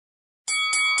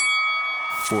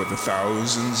For the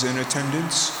thousands in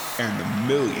attendance and the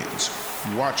millions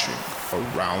watching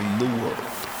around the world,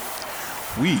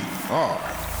 we are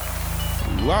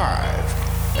live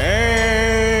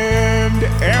and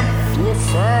amplified.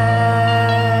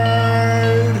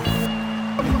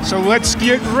 So let's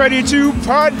get ready to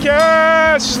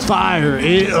podcast. Fire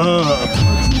it up.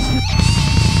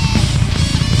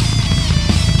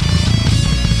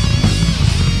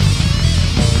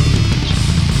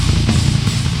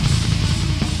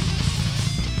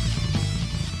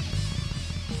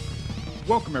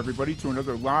 Welcome, everybody, to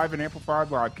another Live and Amplified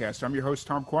podcast. I'm your host,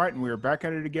 Tom Quiet, and we are back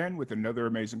at it again with another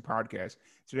amazing podcast.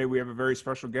 Today, we have a very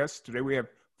special guest. Today, we have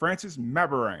Fancis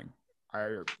Mabborang.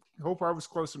 I hope I was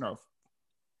close enough.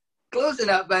 Close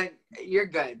enough, but you're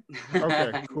good.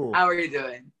 Okay, cool. How are you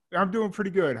doing? I'm doing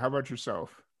pretty good. How about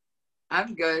yourself?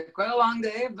 I'm good. Quite a long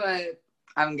day, but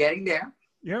I'm getting there.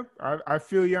 Yep, I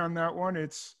feel you on that one.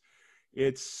 It's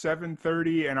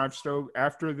 7:30, and I've still,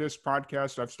 after this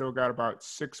podcast, I've still got about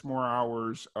 6 more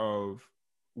hours of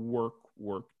work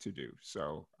to do.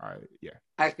 So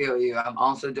I feel you. I'm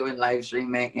also doing live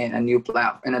streaming in a new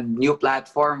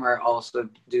platform where I also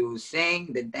do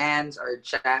sing, the dance, or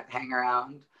chat, hang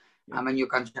around. Yeah. I'm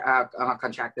a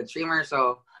contracted streamer,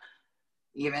 so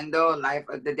even though life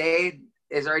of the day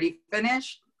is already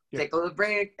finished, take a little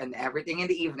break, and everything in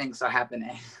the evenings are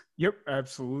happening. Yep,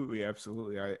 absolutely.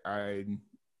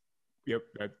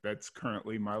 That's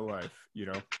currently my life, you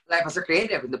know. Life as a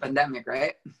creative in the pandemic,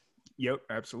 right? Yep,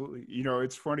 absolutely. You know,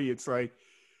 it's funny. It's like,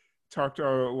 talk to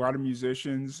a lot of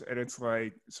musicians, and it's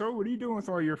like, so what are you doing with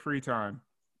all your free time?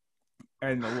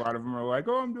 And a lot of them are like,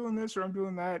 oh, I'm doing this or I'm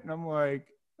doing that. And I'm like,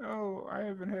 oh, I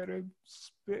haven't had a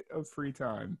spit of free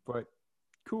time, but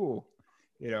cool.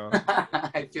 You know,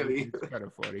 I feel you. It's kind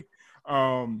of funny.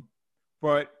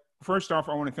 But first off,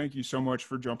 I want to thank you so much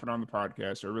for jumping on the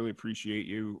podcast. I really appreciate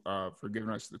you for giving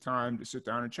us the time to sit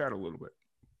down and chat a little bit.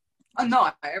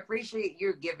 No, I appreciate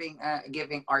you giving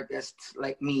artists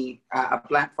like me a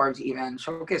platform to even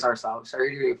showcase ourselves. I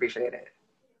really appreciate it.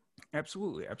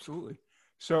 Absolutely.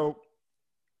 So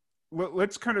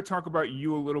let's kind of talk about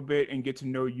you a little bit and get to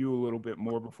know you a little bit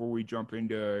more before we jump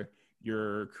into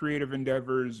your creative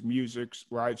endeavors, music,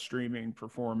 live streaming,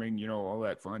 performing, you know, all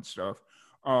that fun stuff.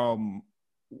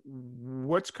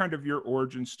 What's kind of your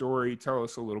origin story? Tell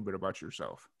us a little bit about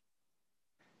yourself.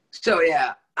 So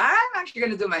I'm actually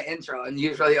going to do my intro and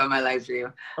usually on my live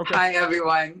stream. Okay. Hi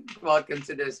everyone, welcome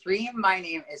to the stream. My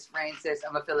name is Fancis.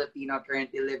 I'm a Filipino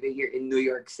currently living here in New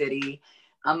York City.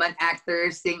 I'm an actor,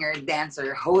 singer,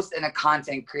 dancer, host, and a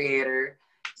content creator.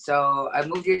 So I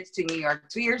moved here to New York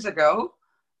 2 years ago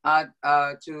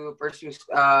to pursue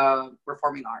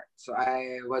performing art. So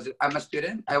I was a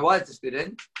student.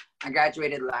 I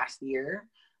graduated last year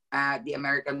at the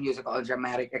American Musical and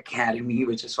Dramatic Academy,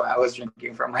 which is why I was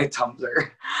drinking from my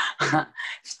tumbler.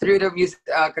 Through the music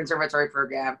conservatory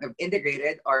program of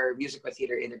integrated or musical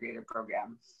theater integrated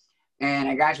program. And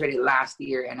I graduated last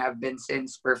year and have been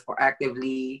since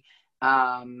actively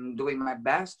doing my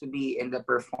best to be in the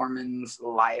performance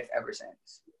life ever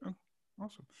since. Oh,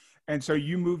 awesome. And so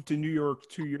you moved to New York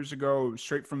 2 years ago,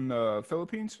 straight from the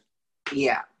Philippines?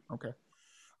 Yeah. Okay.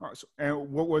 Awesome.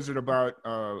 And what was it about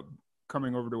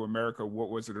coming over to America? What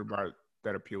was it about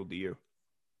that appealed to you?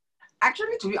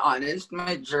 Actually, to be honest,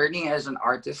 my journey as an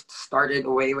artist started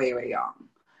way, way, way young.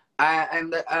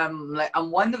 I'm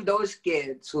one of those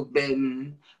kids who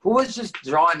was just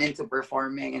drawn into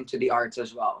performing, into the arts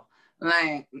as well.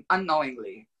 Like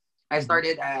unknowingly, I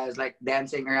started as like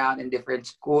dancing around in different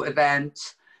school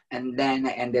events, and then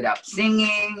I ended up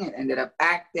singing, ended up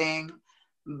acting.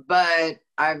 But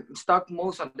I'm stuck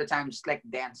most of the time just like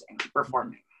dancing,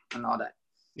 performing, and all that.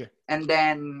 Yeah. And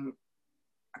then,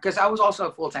 because I was also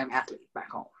a full-time athlete back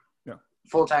home. Yeah.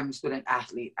 Full-time student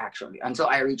athlete, actually, until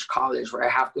I reached college where I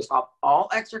have to stop all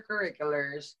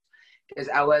extracurriculars because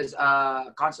I was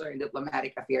a consular and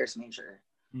diplomatic affairs major.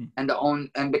 And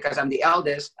because I'm the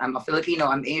eldest, I'm a Filipino,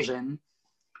 I'm Asian,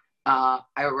 I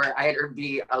either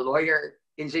be a lawyer,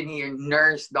 engineer,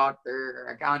 nurse, doctor, or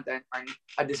accountant, or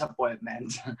a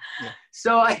disappointment. Yeah.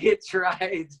 So I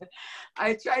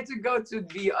tried to go to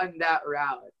be on that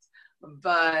route.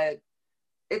 But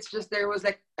it's just, there was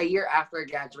like a year after I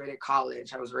graduated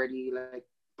college, I was already like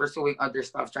pursuing other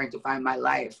stuff, trying to find my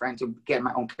life, trying to get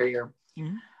my own career.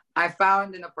 Mm-hmm. I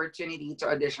found an opportunity to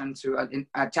audition to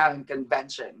a talent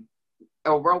convention,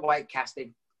 a worldwide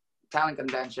casting talent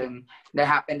convention that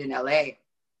happened in LA.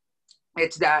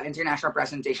 It's the International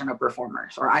Presentation of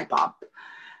Performers, or IPOP.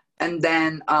 And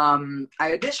then I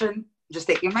auditioned, just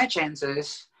taking my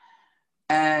chances.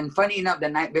 And funny enough, the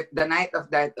night of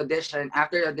that audition,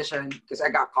 after the audition, because I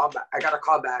got a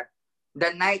call back,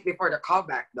 the night before the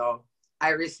callback, though, I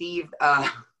received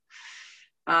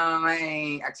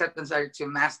my acceptance letter to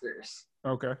Masters,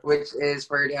 Okay. which is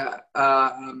for the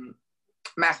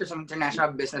Masters of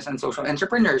International Business and Social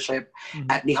Entrepreneurship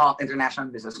at the Hall International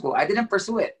Business School. I didn't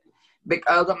pursue it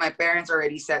because my parents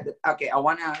already said that, okay, I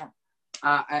want to,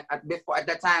 at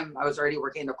that time, I was already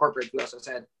working in the corporate field, so I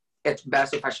said, it's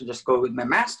best if I should just go with my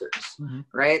master's,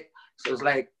 right? So it's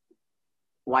like,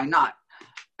 why not?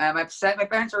 My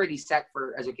parents already set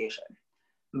for education.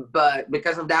 But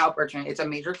because of that opportunity, it's a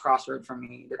major crossroad for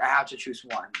me that I have to choose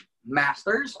one.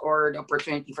 Master's or the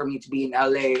opportunity for me to be in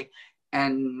LA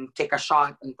and take a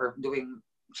shot and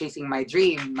chasing my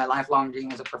dream, my lifelong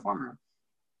dream as a performer.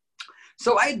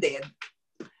 So I did.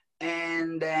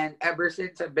 And then ever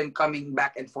since, I've been coming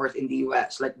back and forth in the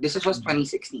US. Like was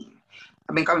 2016.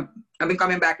 I've been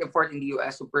coming back and forth in the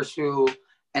US to pursue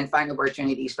and find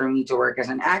opportunities for me to work as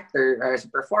an actor or as a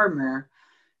performer,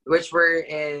 which were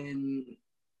in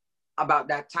about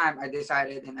that time I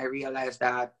decided and I realized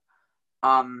that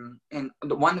in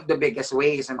one of the biggest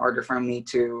ways in order for me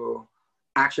to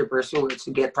actually pursue it is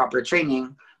to get proper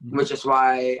training, which is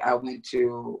why I went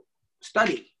to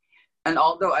study. And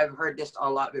although I've heard this a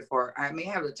lot before, I may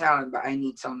have the talent, but I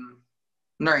need some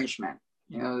nourishment,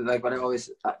 like what I've always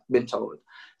been told.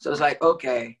 So it's like,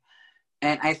 okay.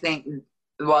 And I think,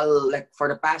 like for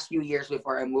the past few years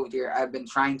before I moved here, I've been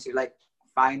trying to like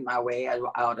find my way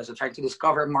out as I tried to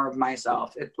discover more of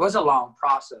myself. It was a long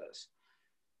process.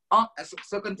 I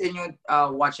still continued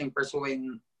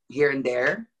pursuing here and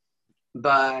there,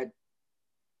 but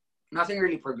nothing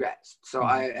really progressed. So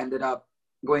I ended up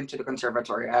going to the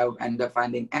conservatory. I ended up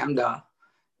finding AMDA,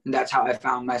 and that's how I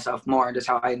found myself more. That's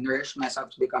how I nourished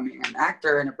myself to becoming an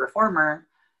actor and a performer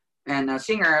and a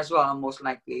singer as well,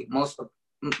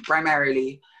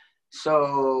 primarily.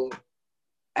 So,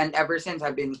 and ever since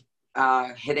I've been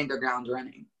hitting the ground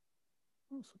running.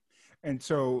 And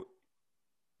so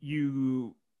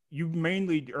you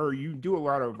mainly, or you do a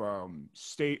lot of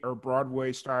state or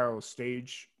Broadway style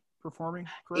stage performing,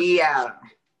 correct? Yeah,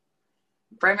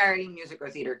 primarily musical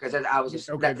theater because I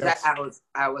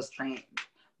was trained.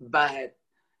 But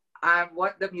I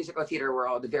want the musical theater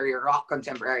world, the very rock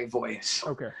contemporary voice.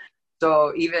 Okay.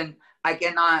 So even I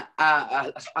cannot,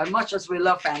 as much as we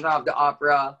love Phantom of the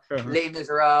Opera, Les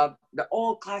Miserables, the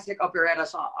old classic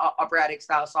operatic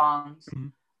style songs.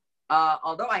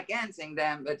 Although I can sing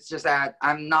them, it's just that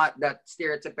I'm not that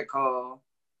stereotypical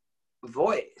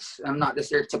voice. I'm not the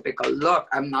stereotypical look.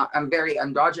 I'm very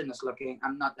androgynous looking.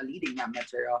 I'm not the leading man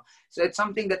material. So it's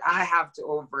something that I have to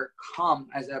overcome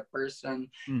as a person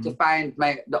to find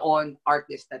the own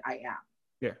artist that I am.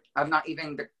 Yeah. I'm not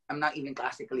even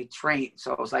classically trained.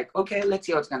 So I was like, okay, let's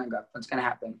see what's gonna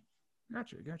happen.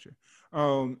 Gotcha.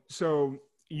 So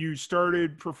you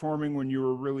started performing when you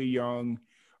were really young.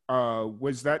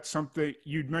 Was that something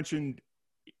you'd mentioned,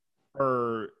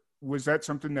 or was that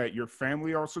something that your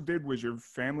family also did? Was your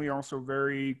family also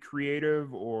very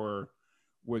creative, or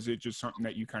was it just something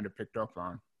that you kind of picked up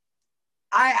on?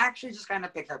 I actually just kind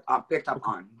of picked up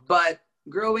on. But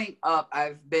growing up,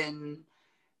 I've been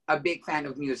a big fan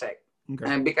of music,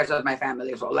 and because of my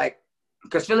family as well. Like,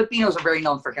 because Filipinos are very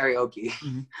known for karaoke.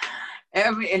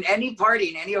 In any party,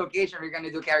 in any occasion, we're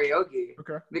gonna do karaoke.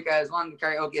 Okay. Because one,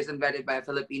 karaoke is invented by a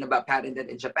Filipino but patented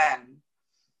in Japan.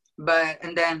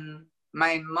 And then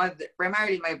my mother,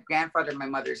 primarily my grandfather, my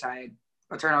mother's side,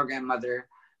 maternal grandfather,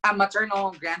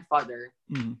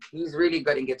 he's really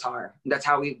good in guitar. That's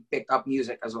how we picked up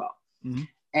music as well.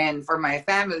 And for my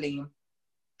family,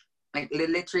 like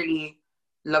literally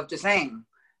love to sing.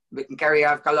 We can carry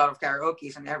out a lot of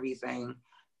karaoke's and everything.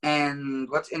 And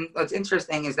what's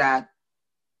interesting is that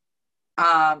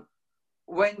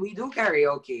when we do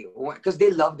karaoke, because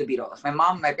they love the Beatles.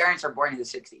 My parents are born in the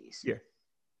 60s. Yeah.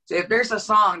 So if there's a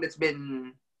song that's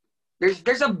been,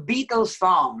 there's a Beatles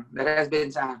song that has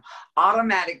been sung,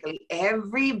 automatically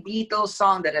every Beatles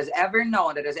song that has ever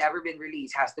been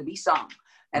released has to be sung.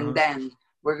 And then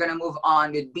we're going to move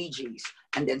on with Bee Gees,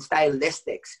 and then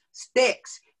Stylistics,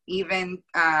 Styx, even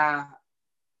all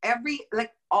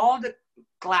the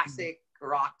classic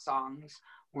rock songs,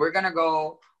 we're going to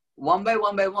go one by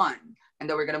one. And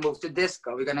then we're going to move to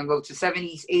disco. We're going to go to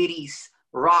 70s, 80s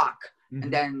rock.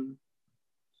 And then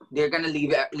they're going to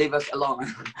leave us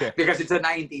alone because it's the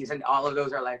 90s and all of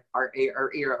those are like our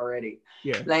era already.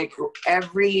 Yeah. Like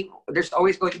there's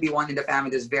always going to be one in the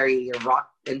family that's very rock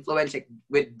influenced, like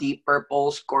with Deep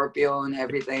Purple, Scorpio and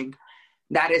everything.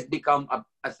 That has become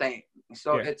a thing.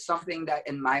 So it's something that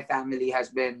in my family has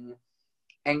been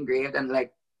engraved and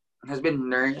like has been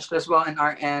nourished as well in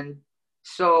our end.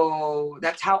 So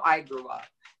that's how I grew up.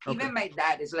 Even my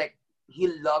dad is like, he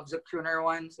loves the crooner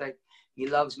ones. Like, he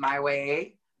loves My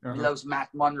Way. He Uh-huh. loves Matt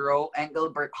Monroe,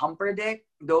 Engelbert Humperdinck.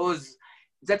 Those,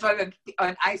 that's why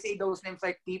when I say those names,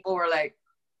 like, people were like,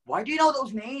 why do you know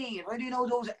those names? Why do you know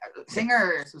those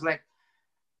singers? It's like,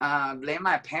 blame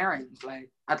my parents.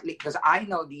 Like, at least, because I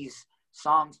know these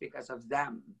songs because of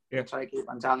them. Yeah. That's why I keep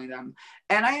on telling them.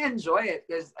 And I enjoy it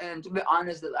because, and to be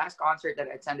honest, the last concert that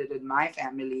I attended with my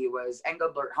family was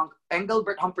Engelbert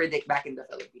Humperdinck back in the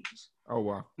Philippines. Oh,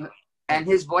 wow. And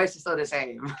his voice is still the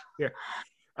same. Yeah.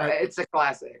 It's a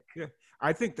classic. Yeah.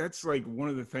 I think that's like one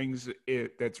of the things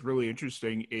that's really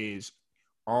interesting is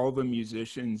all the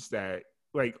musicians that,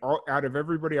 like, all out of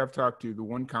everybody I've talked to, the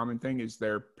one common thing is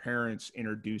their parents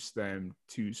introduced them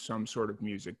to some sort of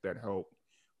music that helped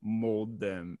mold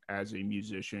them as a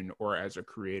musician or as a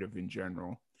creative in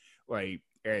general. Like,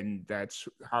 and that's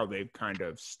how they've kind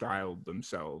of styled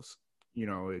themselves. You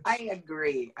know, I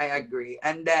agree.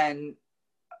 And then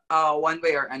one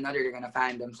way or another, they're gonna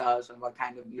find themselves and what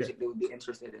kind of music they would be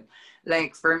interested in.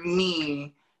 Like, for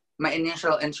me, my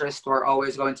initial interests were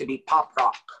always going to be pop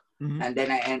rock. Mm-hmm. And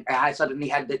then I suddenly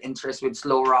had the interest with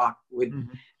slow rock, with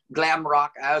glam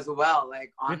rock as well.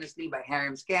 Like, honestly, by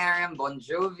Harum Scarum, Bon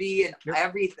Jovi, and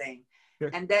everything. Yeah.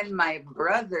 And then my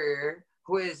brother,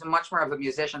 who is much more of a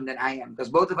musician than I am, because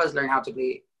both of us learn how to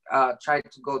play, try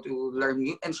to go to learn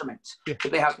new instruments, to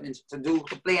play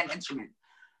an instrument.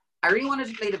 I really wanted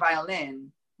to play the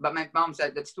violin, but my mom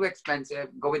said that's too expensive.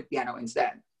 Go with piano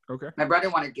instead. Okay. My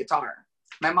brother wanted guitar.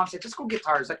 My mom said, just go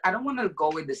guitar. It's like, I don't want to go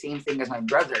with the same thing as my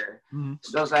brother. Mm-hmm.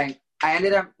 So I was like, I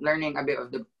ended up learning a bit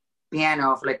of the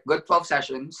piano for like good 12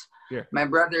 sessions. Yeah. My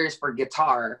brother is for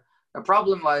guitar. The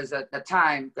problem was at the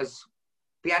time, because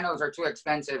pianos are too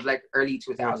expensive, like early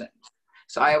 2000s. Yeah.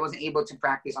 So I wasn't able to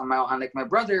practice on my own. Unlike my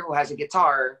brother, who has a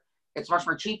guitar, it's much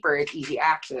more cheaper. It's easy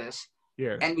access.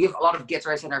 Yeah. And we have a lot of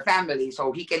guitarists in our family.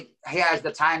 So he has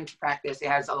the time to practice. He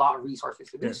has a lot of resources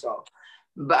to do so.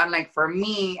 But unlike for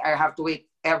me, I have to wait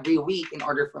every week in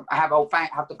order for I have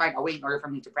to find a way in order for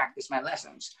me to practice my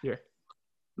lessons. Yeah.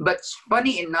 But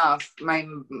funny enough, my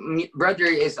brother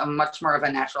is a much more of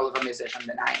a natural of a musician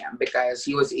than I am, because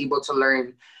he was able to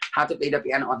learn how to play the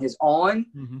piano on his own.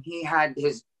 Mm-hmm. He had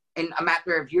in a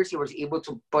matter of years, he was able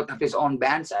to put up his own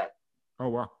band set. Oh,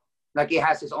 wow. Like, he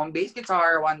has his own bass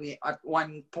guitar at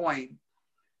one point.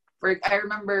 I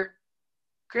remember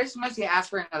Christmas, he asked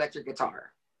for an electric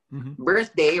guitar. Mm-hmm.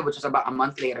 Birthday, which was about a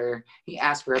month later, he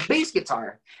asked for a bass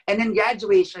guitar. And then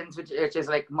graduations, which is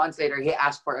like months later, he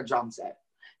asked for a drum set.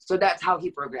 So that's how he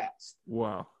progressed.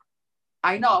 Wow.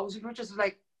 I know. I was just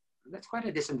like, that's quite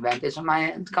a disadvantage on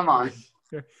my end. Come on.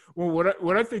 Yeah. Well,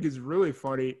 what I think is really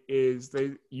funny is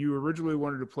you originally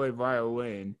wanted to play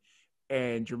violin,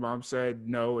 and your mom said,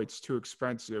 no, it's too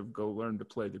expensive. Go learn to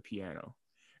play the piano.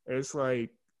 And it's like,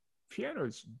 piano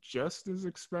is just as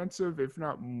expensive, if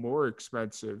not more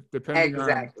expensive, depending on...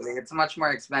 Exactly. It's much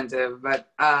more expensive. But,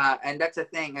 and that's the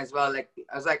thing as well. Like,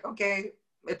 I was like, okay,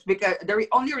 it's because the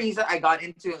only reason I got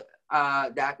into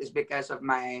that is because of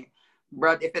my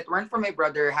brother. If it weren't for my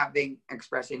brother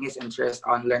expressing his interest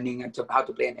on learning how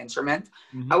to play an instrument,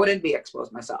 mm-hmm. I wouldn't be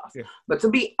exposed myself. Yeah. But to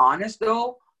be honest,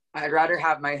 though, I'd rather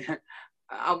have my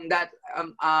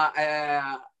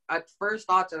at first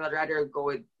thoughts, I'd rather go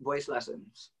with voice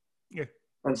lessons. Yeah.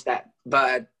 Instead,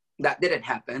 but that didn't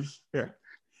happen. Yeah.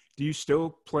 Do you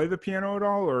still play the piano at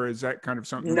all, or is that kind of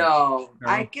something? No,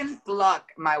 I can pluck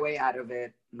my way out of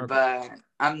it, okay. But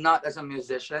I'm not as a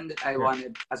musician that I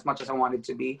wanted as much as I wanted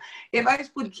to be. If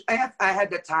I had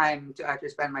the time to actually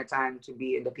spend my time to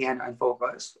be in the piano and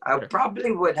focus, I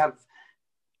probably would have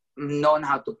known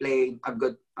how to play a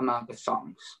good amount of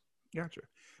songs. Gotcha.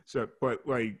 So, but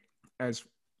like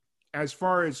as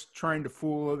far as trying to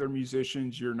fool other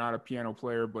musicians, you're not a piano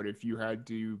player, but if you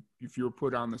were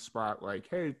put on the spot, like,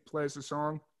 hey, play us a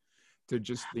song, to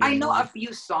just... I know a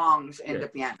few songs in the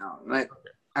piano, like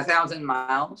 1,000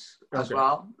 Miles as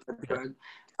well. That's good.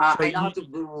 So I know how to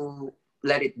do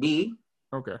Let It Be.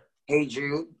 Okay. Hey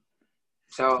Jude.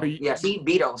 So see,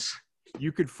 Beatles.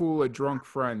 You could fool a drunk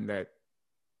friend that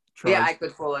tries... Yeah, I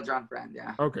could fool a drunk friend,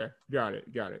 yeah. Okay, got it.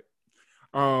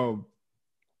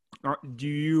 Do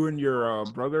you and your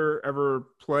brother ever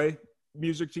play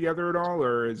music together at all,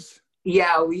 or is...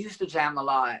 Yeah, we used to jam a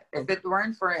lot. If it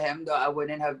weren't for him, though, I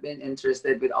wouldn't have been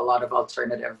interested with a lot of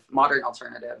modern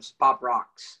alternatives, pop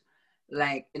rocks,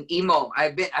 like an emo.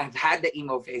 I've had the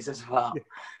emo phase as well,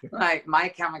 like My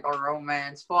Chemical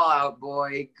Romance, Fall Out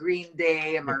Boy, Green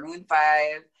Day, Maroon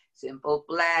 5, Simple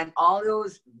Plan, all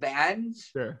those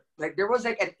bands. Yeah. Like there was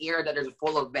like an era that is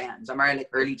full of bands. I'm right, like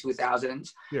early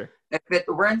 2000s. Yeah. If it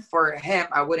weren't for him,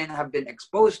 I wouldn't have been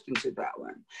exposed into that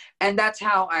one. And that's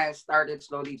how I started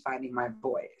slowly finding my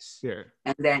voice. Yeah.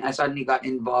 And then I suddenly got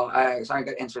involved. I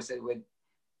suddenly got interested with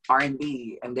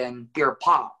R&B and then pure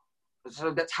pop.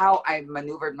 So that's how I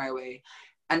maneuvered my way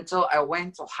until I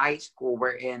went to high school,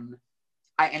 wherein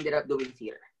I ended up doing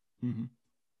theater. Mm-hmm.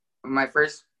 My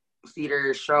first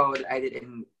theater show that I did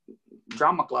in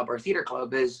drama club or theater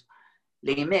club is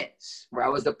Les Mis, where I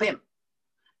was the pimp.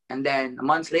 And then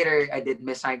months later, I did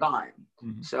Miss Saigon.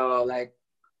 Mm-hmm. So like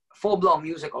full-blown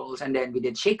musicals. And then we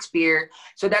did Shakespeare.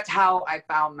 So that's how I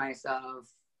found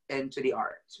myself into the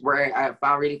arts, where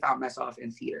I really found myself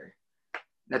in theater.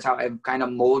 That's how I've kind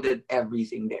of molded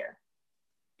everything there.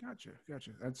 Gotcha.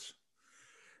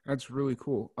 That's really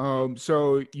cool.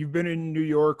 So you've been in New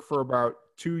York for about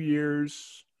 2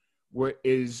 years. What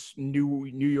is New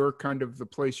York kind of the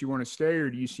place you want to stay, or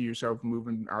do you see yourself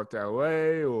moving out to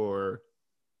LA? Or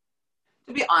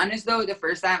to be honest, though, the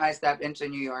first time I stepped into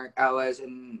New York, I was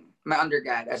in my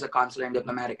undergrad as a consular in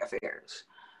diplomatic affairs.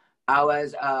 I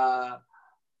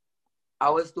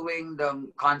was doing the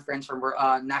conference from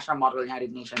National Model of the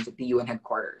United Nations at the UN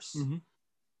headquarters.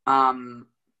 Mm-hmm.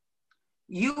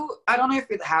 I don't know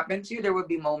if it happened to you. There would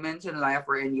be moments in life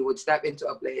wherein you would step into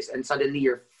a place and suddenly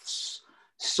your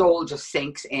soul just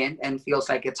sinks in and feels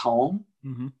like it's home.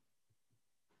 Mm-hmm.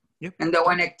 Yep. And then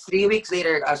when 3 weeks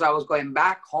later, as I was going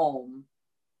back home,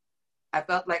 I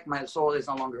felt like my soul is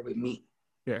no longer with me.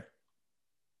 Yeah.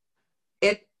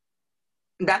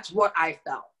 That's what I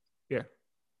felt. Yeah.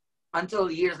 Until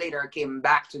years later, I came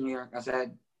back to New York. I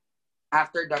said,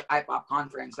 after the IPOP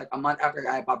conference, like a month after the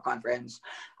IPOP conference,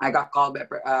 I got called by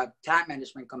a talent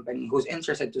management company who's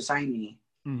interested to sign me.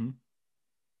 Mm-hmm.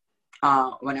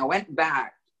 When I went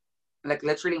back, like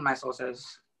literally my soul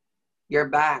says, "You're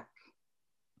back."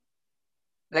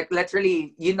 Like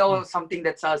literally, something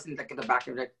that says in like in the back,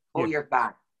 you're like, "Oh, you're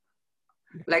back."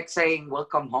 Yeah. Like saying,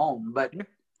 "Welcome home," but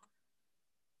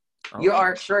you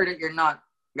are sure that you're not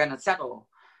gonna settle.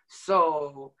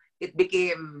 So it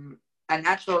became a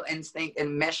natural instinct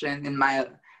and mission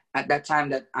at that time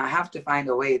that I have to find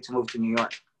a way to move to New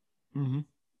York. Mm-hmm.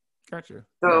 Gotcha.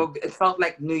 So it felt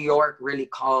like New York really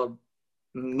called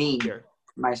me,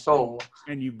 my soul.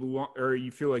 And you belong, or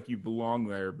you feel like you belong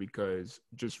there because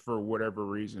just for whatever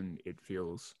reason, it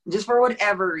feels. Just for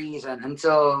whatever reason,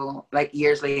 until like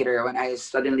years later when I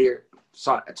suddenly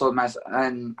told myself,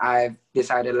 and I've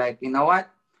decided, like, you know what?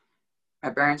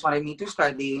 My parents wanted me to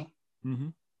study. Mm-hmm.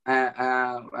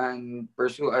 And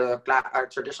pursue a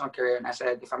traditional career, and I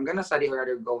said, if I'm gonna study, I'd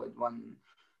rather go with the one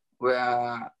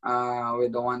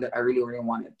that I really, really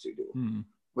wanted to do,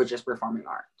 which is performing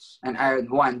arts.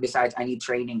 And besides, I need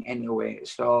training anyway,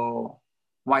 so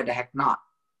why the heck not,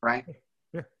 right?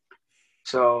 Yeah.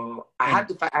 So I have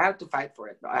to fight for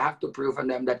it. I have to prove to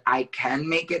them that I can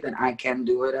make it and I can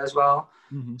do it as well.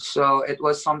 Mm-hmm. So it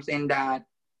was something that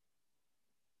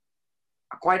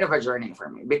quite of a journey for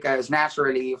me, because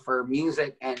naturally for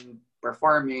music and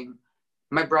performing,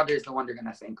 my brother is the one they're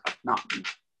gonna think of, not me.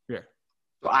 Yeah.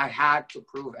 So I had to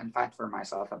prove and fight for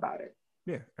myself about it.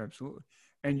 Yeah, absolutely.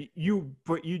 And you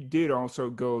did also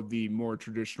go the more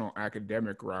traditional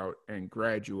academic route and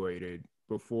graduated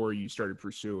before you started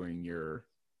pursuing your.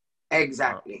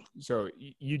 Exactly. So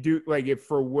you do, like, if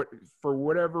for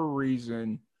whatever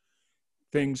reason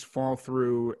things fall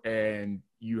through and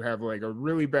you have like a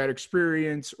really bad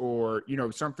experience, or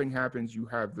something happens, you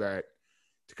have that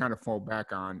to kind of fall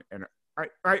back on. And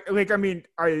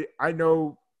I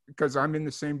know, because I'm in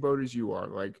the same boat as you are.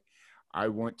 Like, I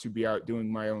want to be out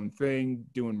doing my own thing,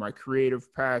 doing my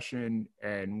creative passion,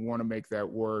 and want to make that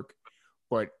work.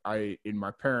 But in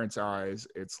my parents' eyes,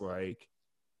 it's like,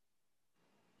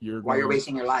 you're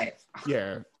wasting your life.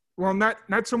 Yeah. Well, not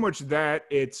so much that,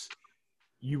 it's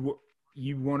you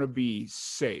want to be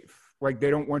safe. Like,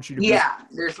 they don't want you to. Yeah,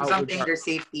 there's something, there's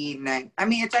safety. I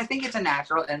mean, I think it's a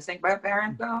natural instinct by a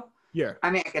parent, though. Yeah.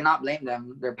 I mean, I cannot blame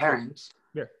them. They're parents.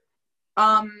 Yeah.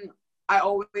 I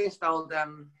always tell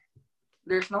them,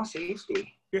 there's no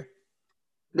safety. Yeah.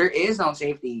 There is no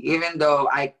safety. Even though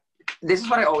this is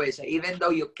what I always say. Even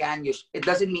though you can, it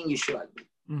doesn't mean you should.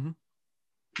 Mm-hmm.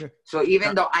 Yeah. So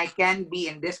even though I can be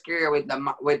in this career with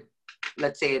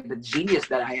let's say the genius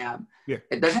that I am,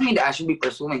 it doesn't mean that I should be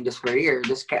pursuing this career,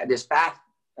 this path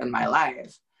in my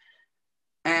life.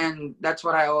 And that's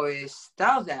what I always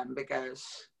tell them, because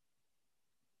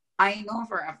I know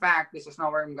for a fact this is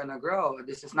not where I'm gonna grow.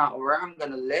 This is not where I'm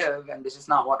gonna live, and this is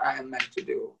not what I am meant to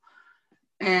do.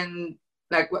 And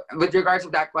like with regards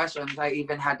to that question, I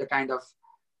even had to kind of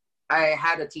I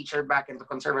had a teacher back in the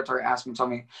conservatory ask me, tell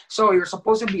me, so you're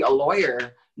supposed to be a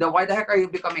lawyer. Then why the heck are you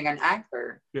becoming an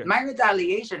actor? Yeah. My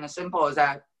retaliation is simple as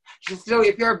that. She said, so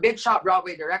if you're a big shot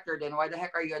Broadway director, then why the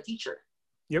heck are you a teacher?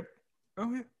 Yep.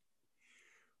 Oh yeah.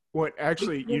 What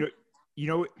actually,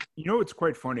 what's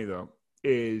quite funny though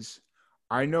is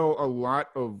I know a lot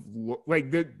of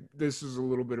like this is a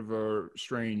little bit of a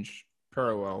strange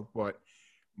parallel, but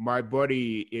my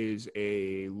buddy is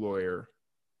a lawyer,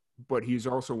 but he's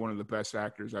also one of the best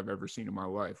actors I've ever seen in my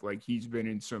life. Like he's been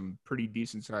in some pretty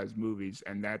decent sized movies,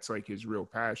 and that's like his real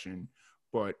passion.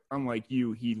 But unlike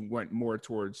you, he went more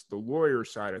towards the lawyer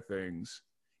side of things,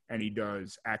 and he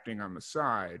does acting on the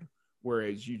side,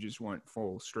 whereas you just went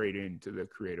full straight into the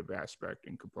creative aspect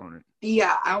and component.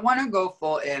 Yeah, I want to go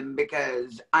full in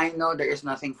because I know there is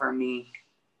nothing for me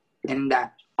in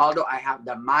that. Although I have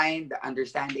the mind, the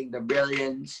understanding, the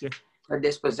brilliance, the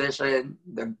disposition,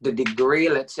 the degree,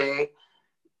 let's say,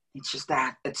 it's just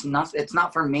that it's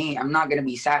not for me. I'm not gonna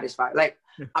be satisfied. Like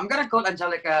I'm gonna quote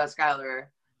Angelica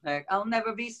Schuyler, like I'll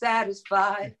never be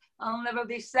satisfied. I'll never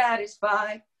be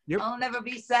satisfied. I'll never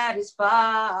be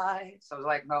satisfied. So I was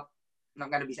like, nope, I'm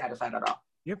not gonna be satisfied at all.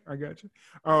 Yep, I got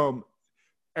you.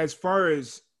 As far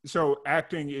as so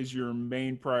acting is your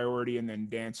main priority, and then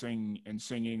dancing and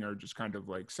singing are just kind of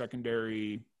like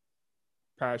secondary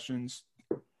passions,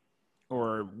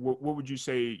 or what would you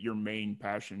say your main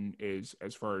passion is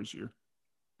as far as your?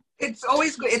 It's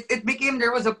always good. It became,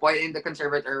 there was a point in the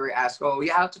conservatory ask, oh,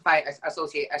 you have to find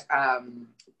associate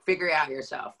figure out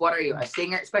yourself. What are you, a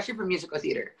singer, especially for musical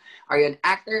theater? Are you an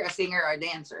actor, a singer, or a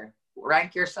dancer?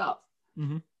 Rank yourself.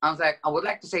 Mm-hmm. I was like, I would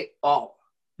like to say all.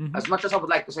 Mm-hmm. As much as I would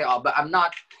like to say all, but I'm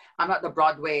not the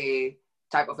Broadway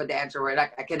type of a dancer where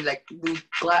like I can like do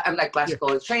I'm like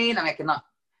classical trained and I cannot,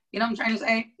 you know what I'm trying to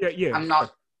say? Yeah. I'm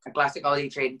not a classically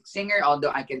trained singer, although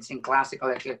I can sing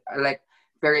classical like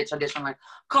very traditional, like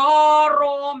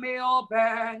Caro mio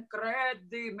ben,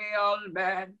 credi mio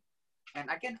ben. And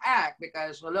I can act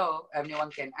because hello, everyone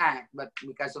can act, but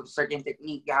because of certain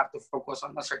technique, you have to focus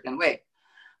on a certain way.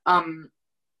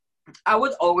 I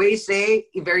would always say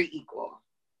very equal.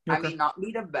 Okay. I may not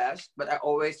be the best, but I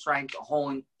always trying to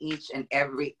hone each and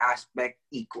every aspect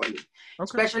equally. Okay.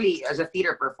 Especially as a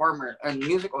theater performer and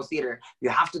musical theater, you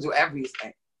have to do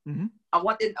everything. Mm-hmm. I'm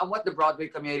what the Broadway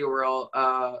community world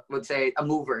would say, a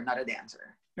mover, not a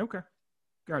dancer. Okay,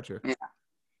 gotcha. Yeah.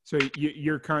 So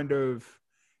you're kind of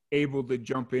able to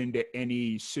jump into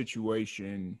any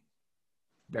situation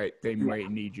that they might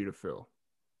need you to fill.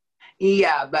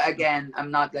 Yeah, but again,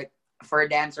 I'm not like for a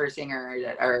dancer,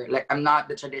 singer, or like I'm not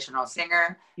the traditional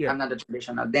singer. Yeah. I'm not the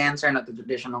traditional dancer, not the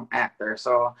traditional actor.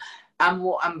 So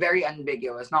I'm very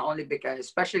ambiguous. Not only because,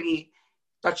 especially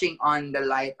touching on the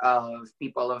light of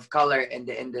people of color in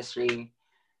the industry,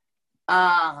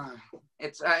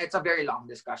 it's a very long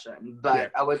discussion.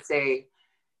 But I would say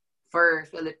for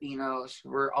Filipinos,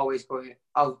 we're always going,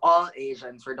 of all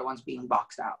Asians, we're the ones being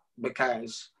boxed out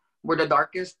because we're the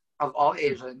darkest of all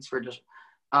Asians. We're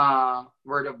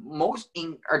the most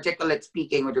articulate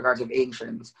speaking with regards of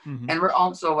Asians. Mm-hmm. And we're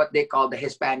also what they call the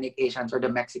Hispanic Asians or the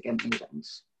Mexican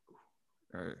Asians.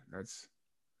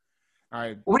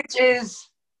 Which is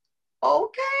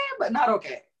okay, but not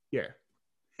okay. Yeah.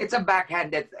 It's a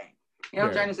backhanded thing. You know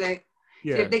what I'm trying to say?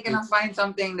 Yeah. So if they cannot find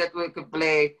something that we could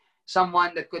play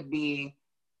someone that could be,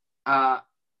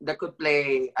 that could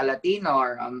play a Latino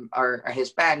or a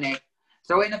Hispanic,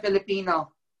 throw in a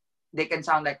Filipino, they can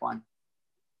sound like one.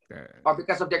 Or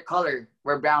because of their color,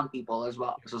 we're brown people as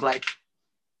well. So it's like,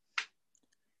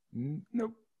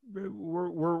 nope,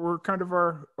 we're kind of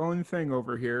our own thing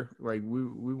over here. Like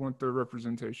we want the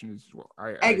representation as well.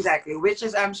 Exactly, which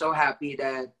is I'm so happy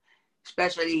that,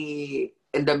 especially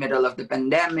in the middle of the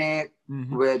pandemic,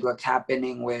 mm-hmm. with what's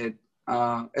happening with,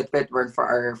 if it weren't for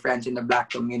our friends in the Black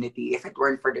community, if it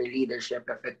weren't for their leadership,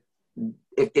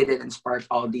 if they didn't spark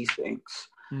all these things,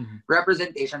 mm-hmm.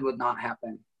 representation would not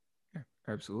happen.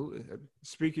 Absolutely.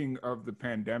 Speaking of the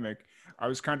pandemic, I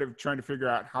was kind of trying to figure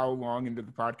out how long into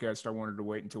the podcast I wanted to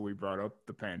wait until we brought up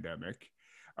the pandemic.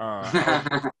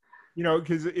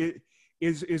 Because it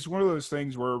is one of those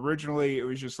things where originally it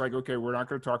was just like, okay, we're not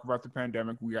going to talk about the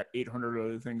pandemic. We got 800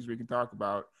 other things we can talk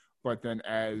about. But then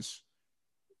as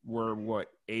we're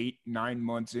 8-9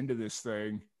 months into this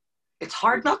thing, it's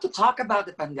hard not to talk about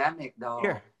the pandemic though.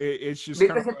 Yeah, it's just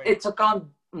because it took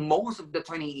on most of the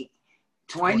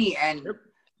 2020 and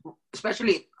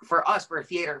especially for us, for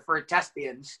theater, for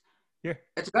thespians,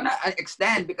 it's gonna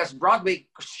extend because Broadway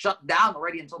shut down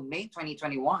already until May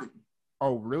 2021.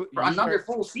 Oh, really? For another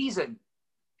full season.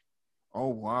 Oh,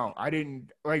 wow! I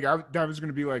didn't that was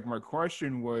gonna be like my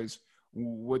question was,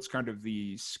 what's kind of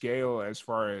the scale as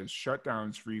far as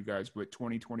shutdowns for you guys with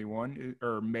 2021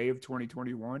 or May of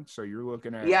 2021? So you're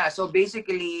looking at Yeah, so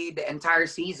basically the entire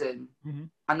season,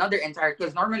 another entire,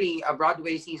 because normally a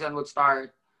Broadway season would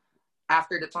start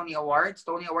after the Tony Awards.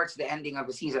 Tony Awards, the ending of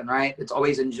the season, right? It's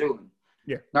always in June.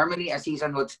 Yeah. Normally a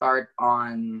season would start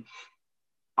on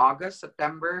August,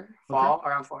 September, fall,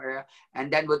 around fall area,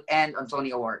 and then would end on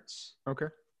Tony Awards. Okay.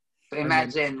 So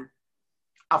imagine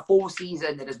a full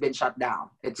season that has been shut down.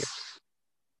 It's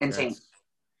insane.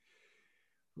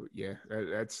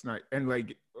 That's not. And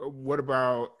like, what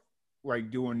about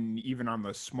like doing even on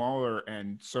the smaller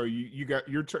end? So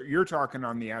you're talking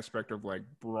on the aspect of like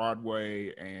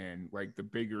Broadway and like the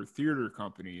bigger theater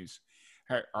companies.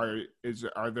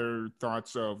 Are there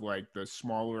thoughts of like the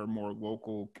smaller, more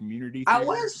local community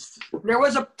theaters? There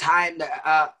was a time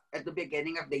that at the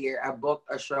beginning of the year I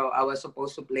booked a show. I was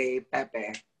supposed to play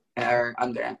Pepe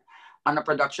on a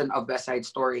production of West Side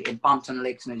Story in Pompton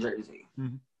Lakes, New Jersey.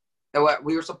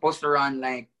 We were supposed to run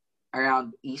like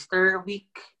around Easter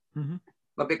week,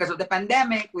 but because of the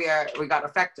pandemic, we got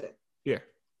affected. Yeah.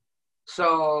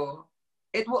 So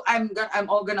it will. I'm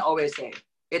gonna always say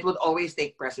it would always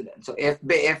take precedence. So if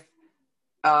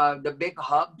the big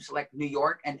hubs like New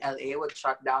York and LA would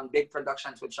shut down, big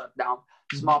productions would shut down,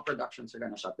 small productions are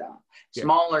going to shut down.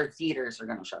 Smaller theaters are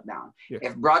going to shut down.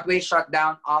 If Broadway shut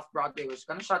down, off-Broadway was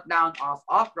going to shut down,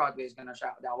 off-Broadway is going to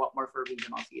shut down. What more for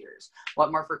regional theaters? What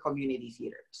more for community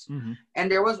theaters? And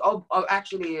there was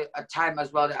actually a time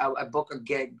as well that I booked a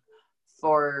gig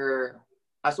for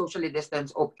a socially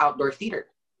distanced outdoor theater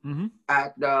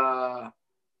at the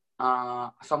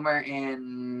somewhere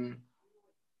in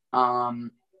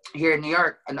here in New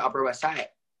York on the Upper West Side.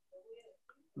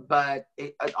 But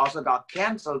it also got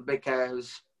canceled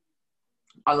because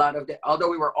although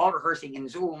we were all rehearsing in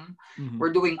Zoom,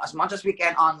 we're doing as much as we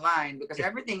can online because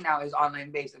everything now is online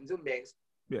based and Zoom based.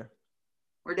 Yeah.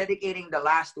 We're dedicating the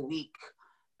last week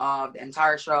of the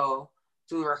entire show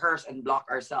to rehearse and block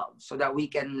ourselves so that we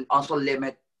can also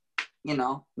limit,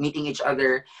 meeting each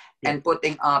other and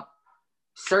putting up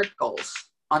circles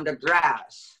on the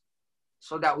grass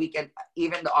so that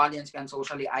even the audience can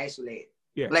socially isolate.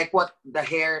 Yeah. Like what the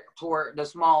hair tour, the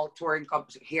small touring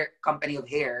company of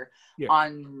hair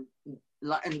in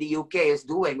the UK is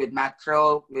doing with Matt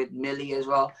Crow, with Millie as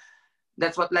well.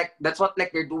 That's what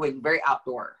they're doing, very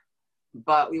outdoor.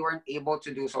 But we weren't able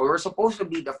to do so. We were supposed to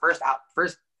be the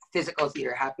first physical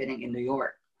theater happening in New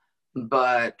York,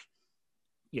 but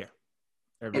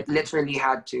it literally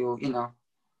had to,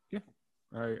 Yeah,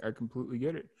 I completely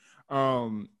get it.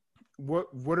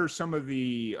 What are some of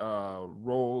the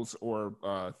roles or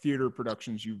theater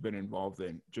productions you've been involved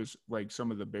in? Just like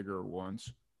some of the bigger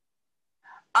ones.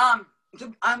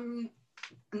 So I'm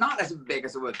not as big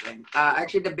as I would think.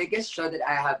 Actually, the biggest show that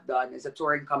I have done is a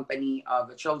touring company of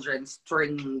a children's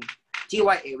touring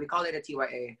TYA. We call it a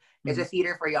TYA. It's a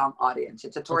theater for young audience.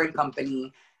 It's a touring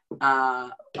company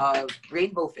of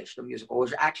Rainbow Fish, the musical,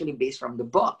 which is actually based from the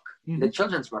book, the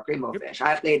children's book, Rainbow Fish.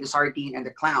 I played the sardine and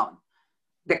the clown.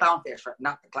 The clownfish, right?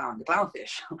 Not the clown, the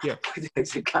clownfish. Yeah.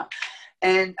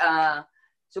 And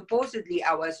supposedly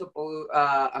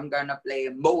I'm gonna play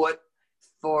Moet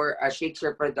for a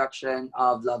Shakespeare production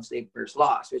of Love Labor's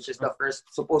Lost, which is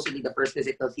supposedly the first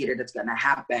physical theater that's gonna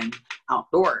happen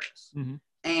outdoors.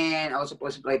 And I was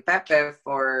supposed to play Pepe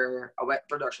for a wet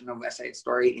production of West Side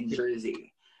Story in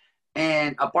Jersey.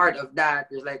 And a part of that,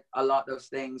 there's like a lot of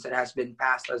things that has been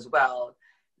passed as well.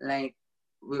 Like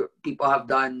people have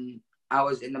done. I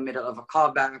was in the middle of a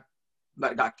callback,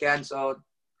 but got canceled.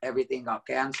 Everything got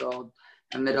canceled.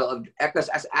 In the middle of, because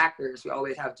as actors, we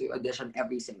always have to audition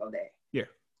every single day. Yeah.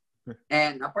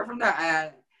 And apart from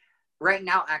that, right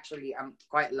now, actually, I'm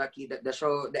quite lucky that the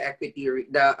show,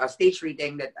 the stage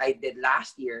reading that I did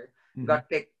last year got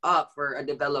picked up for a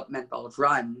developmental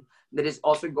run that is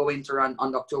also going to run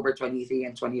on October 23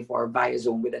 and 24 via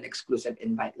Zoom with an exclusive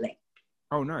invite link.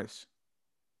 Oh, nice.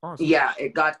 Awesome. Yeah,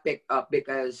 it got picked up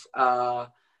because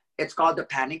it's called The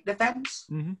Panic Defense.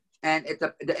 And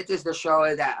it is the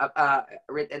show that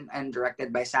written and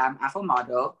directed by Sam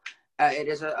Afamado. It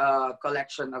is a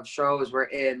collection of shows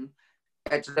wherein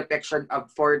it's a depiction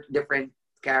of 4 different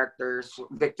characters,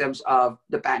 victims of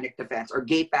the panic defense or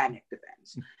gay panic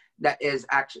defense.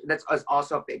 That's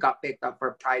also got picked up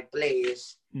for Pride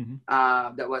Plays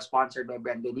that was sponsored by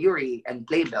Brendan Urie and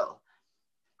Playbill.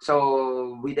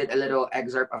 So we did a little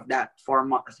excerpt of that.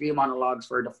 3 monologues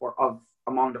for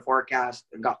among the 4 cast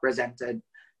got presented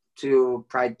to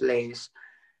Pride Plays,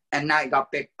 and now it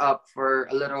got picked up for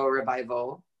a little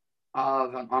revival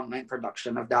of an online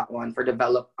production of that one for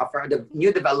the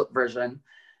new developed version.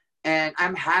 And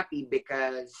I'm happy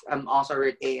because I'm also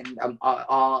retained.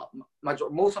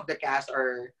 Most of the cast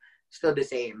are still the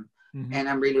same, Mm-hmm. and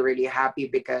I'm really really happy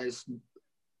because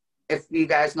if you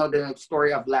guys know the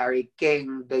story of Larry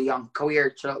King, the young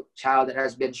queer child that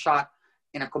has been shot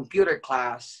in a computer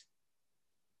class,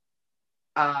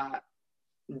 uh,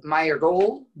 my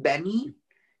role, Benny,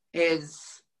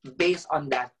 is based on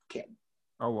that kid.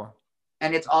 Oh wow.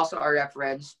 And it's also a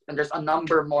reference, and there's a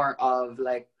number more of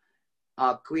like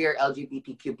queer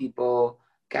LGBTQ people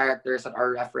characters that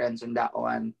are referenced in that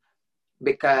one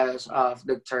because of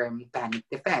the term panic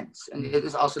defense. And Mm. it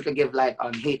is also to give light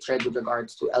on hatred with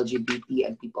regards to LGBT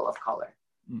and people of color.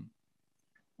 Mm.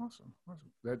 Awesome,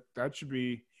 awesome. That should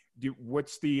be.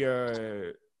 What's the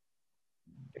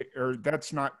or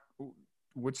that's not.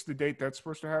 What's the date that's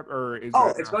supposed to happen, or is Oh,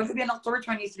 that it's not? going to be on October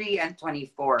 23 and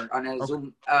 24 on a Okay,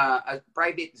 Zoom, a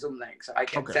private Zoom link. So I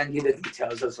can okay, send you the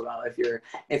details as well if you'd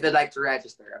like to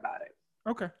register about it.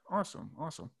 okay. Awesome,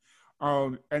 awesome.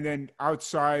 And then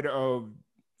outside of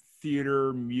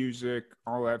theater, music,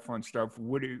 all that fun stuff,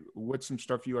 what's some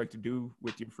stuff you like to do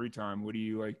with your free time? What do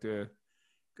you like to kind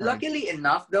of? Luckily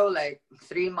enough, though, like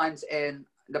 3 months in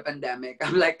the pandemic,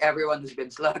 I'm like everyone's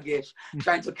been sluggish,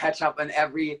 trying to catch up on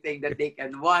everything that they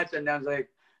can watch, and I was like,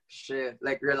 shit,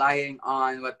 like relying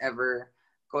on whatever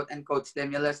quote unquote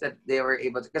stimulus that they were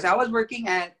able to. Because I was working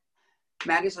at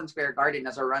Madison Square Garden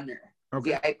as a runner,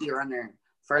 Okay. VIP runner,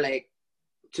 for like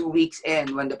 2 weeks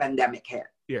in when the pandemic hit,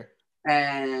 Yeah.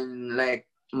 and like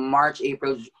March,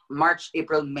 April,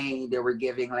 May, they were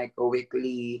giving like a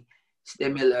weekly Yeah.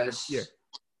 stimulus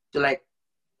to like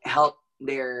help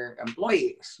their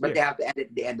employees, but Yeah. they have to end it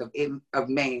at the end of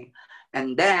May.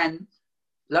 And then,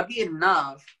 lucky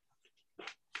enough,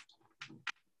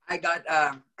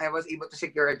 I was able to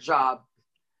secure a job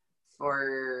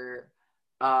for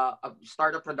a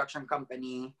startup production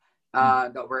company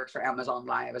Mm. that works for Amazon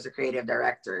Live as a creative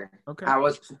director. Okay. I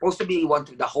was supposed to be one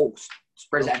of the hosts,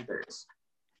 Okay. presenters,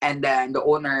 and then the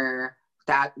owner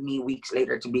tapped me weeks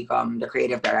later to become the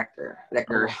creative director. Like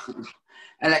Oh, wow.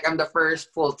 and like I'm the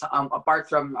first full time, apart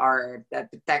from the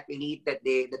tech lead that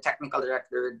the technical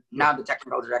director, Yeah. now the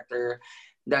technical director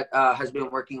that has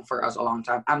been working for us a long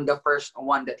time. I'm the first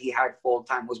one that he hired full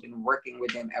time who's been working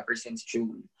with him ever since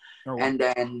June. Oh, wow. And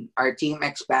then our team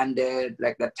expanded.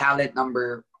 Like the talent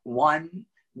number one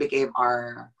became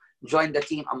our joined the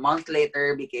team a month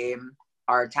later, became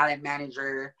our talent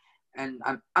manager. And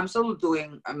I'm still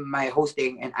doing my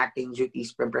hosting and acting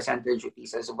duties, presenter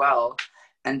duties as well.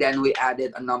 And then we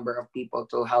added a number of people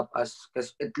to help us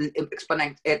because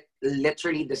it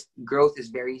literally, this growth is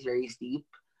very very steep,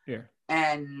 Yeah.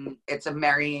 and it's a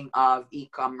marrying of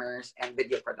e-commerce and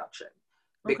video production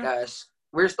Okay. because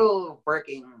we're still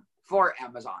working for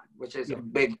Amazon, which is a Yeah.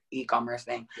 big e-commerce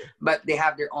thing, Yeah. but they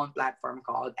have their own platform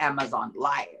called Amazon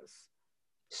Live.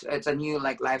 So it's a new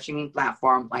like live streaming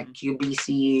platform like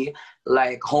QBC,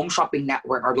 like Home Shopping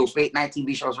Network, or those late night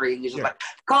TV shows where you just Yeah. like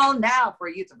call now for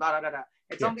you to blah blah blah. Blah.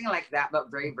 It's Yeah. something like that, but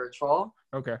very virtual.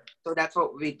 Okay. So that's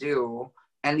what we do,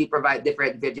 and we provide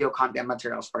different video content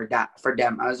materials for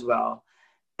them as well.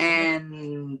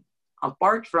 And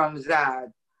apart from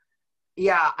that,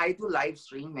 yeah, I do live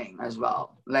streaming as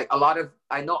well. Like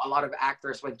I know a lot of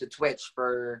actors went to Twitch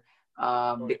for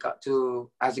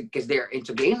because they're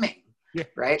into gaming, Yeah.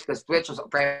 right? Because Twitch was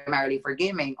primarily for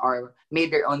gaming, or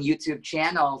made their own YouTube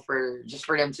channel for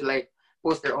them to like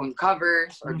post their own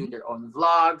covers or do their own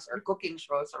vlogs or cooking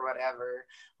shows or whatever.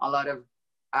 A lot of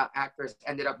actors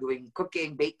ended up doing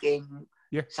cooking, baking,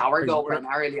 Yeah. sourdough Whatever,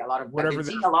 primarily. I've whatever been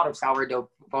they. seeing a lot of sourdough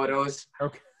photos.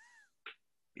 Okay.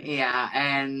 Yeah,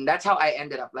 and that's how I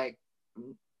ended up like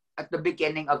at the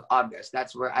beginning of August.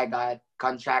 That's where I got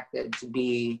contracted to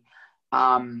be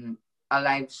um a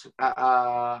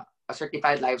a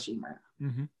certified live streamer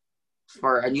Mm-hmm.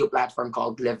 for a new platform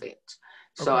called Live It.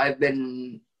 So Okay. I've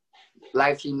been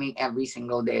live streaming every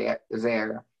single day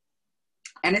there,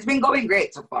 and it's been going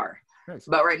great so far. Nice.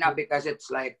 But right now, because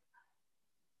it's like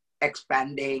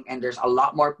expanding and there's a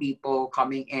lot more people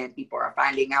coming in, people are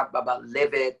finding out about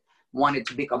Live It, wanted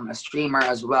to become a streamer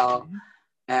as well. Mm-hmm.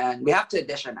 And we have to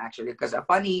audition actually, because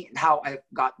funny how I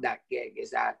got that gig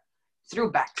is that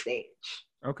through backstage.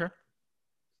 Okay.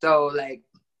 So like,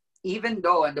 even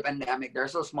though in the pandemic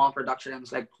there's so small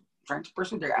productions like trying to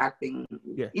pursue their acting,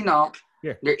 Yeah.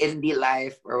 Yeah. their indie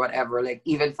life or whatever, like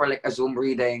even for like a Zoom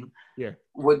reading, Yeah.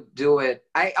 would do it.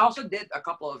 I also did a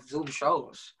couple of Zoom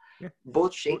shows, Yeah.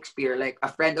 both Shakespeare. Like a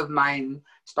friend of mine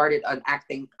started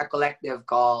a collective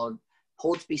called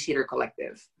Hold Space Theater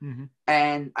Collective, Mm-hmm.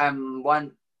 and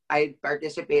I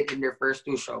participated in their first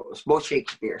two shows, both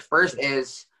Shakespeare. First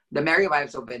is The Merry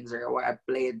Wives of Windsor, where I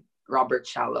played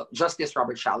Justice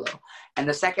Robert Shallow. And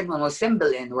the second one was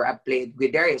Cymbeline, where I played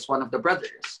Guiderius, one of the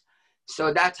brothers.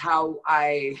 So that's how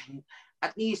I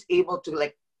at least able to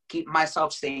like keep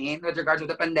myself sane with regards to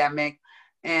the pandemic,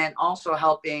 and also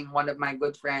helping one of my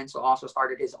good friends who also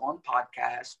started his own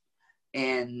podcast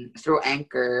and through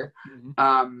Anchor.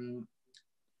 Mm-hmm.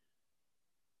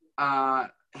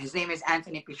 His name is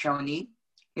Anthony Piccioni.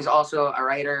 He's also a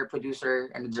writer, producer,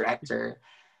 and a director.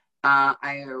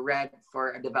 I read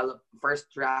for a developed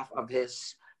first draft of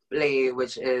his play,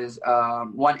 which is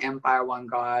One Empire, One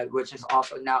God, which is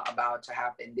also now about to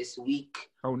happen this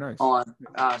week. Oh, nice. On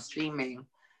streaming.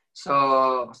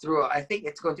 So through, I think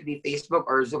it's going to be Facebook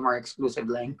or Zoom or exclusive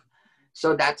link.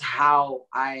 So that's how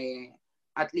I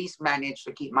at least managed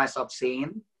to keep myself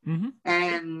sane. Mm-hmm.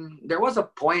 And there was a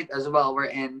point as well where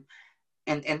in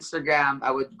Instagram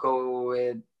I would go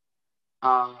with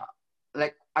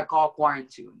like I call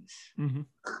quarantines. Mm-hmm.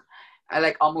 I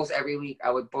like almost every week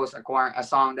I would post a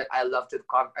song that I love to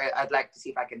cover. I'd like to see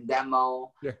if I can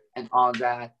demo and all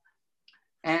that,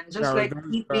 and just now, like those,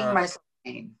 keeping myself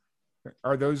sane.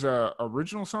 Are those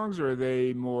original songs, or are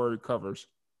they more covers?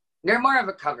 They're more of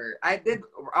a cover. I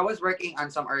was working on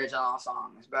some original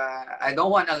songs, but I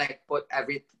don't want to like put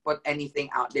anything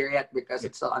out there yet because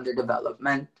it's still under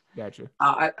development. Gotcha.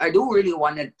 I do really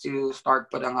wanted to start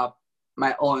putting up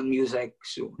my own music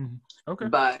soon. Mm-hmm. Okay.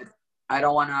 But I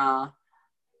don't wanna.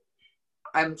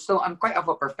 I'm quite of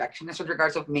a perfectionist with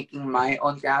regards of making my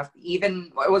own craft.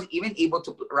 I was even able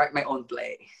to write my own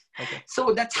play. Okay.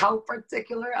 So that's how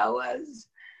particular I was.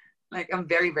 Like I'm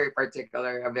very, very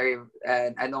particular.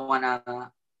 And I don't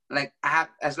wanna like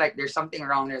there's something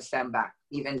wrong there, send back.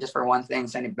 Even just for one thing,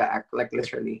 send it back. Like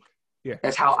literally. Yeah.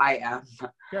 That's how I am.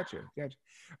 Gotcha.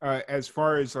 As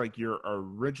far as like your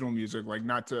original music, like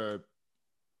not to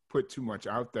put too much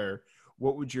out there,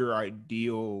 what would your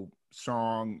ideal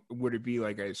song? Would it be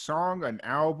like a song, an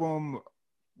album,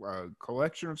 a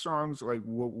collection of songs? Like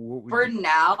what would for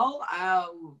now,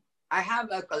 I have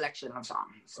a collection of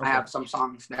songs. Okay. I have some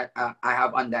songs that I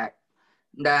have on deck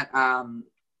that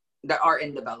are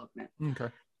in development. Okay.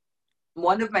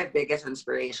 One of my biggest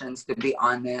inspirations, to be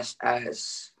honest,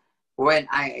 as when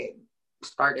I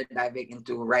started diving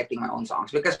into writing my own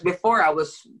songs, because before I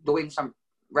was doing some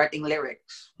writing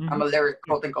lyrics. Mm-hmm. I'm a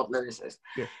quote unquote lyricist.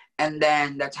 Yeah. And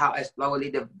then that's how I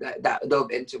slowly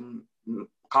dove into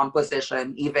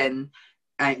composition. Even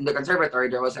in the conservatory,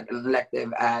 there was an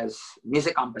elective as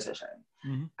music composition.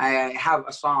 Mm-hmm. I have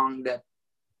a song that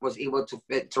was able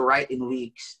to write in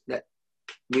weeks that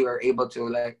we were able to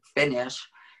like finish.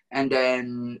 And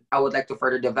then I would like to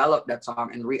further develop that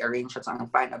song and rearrange that song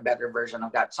and find a better version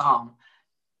of that song.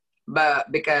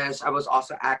 But because I was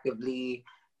also actively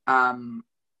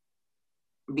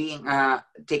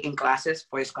taking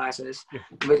voice classes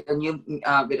with a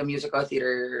musical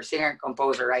theater singer,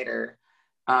 composer, writer.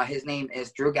 His name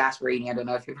is Drew Gasparini. I don't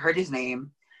know if you've heard his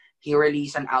name. He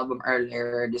released an album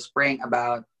earlier this spring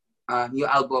about a new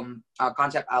album,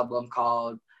 concept album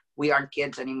called We Aren't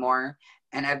Kids Anymore.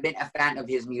 And I've been a fan of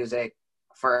his music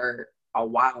for a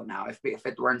while now. If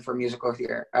it weren't for musical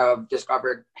theater, I've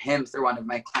discovered him through one of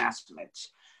my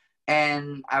classmates.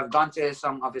 And I've gone to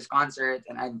some of his concerts,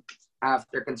 and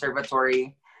after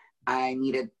conservatory, I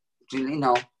needed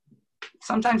to,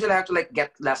 sometimes you'll have to like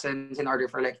get lessons in order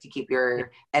for like to keep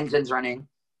your engines running.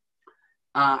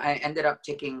 I ended up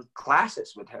taking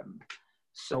classes with him.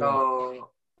 So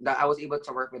that I was able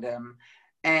to work with him.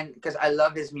 And because I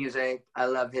love his music,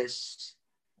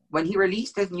 when he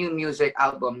released his new music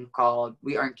album called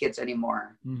We Aren't Kids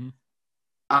Anymore,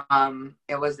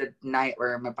 it was the night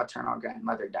where my paternal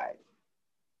grandmother died.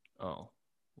 Oh,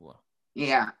 wow.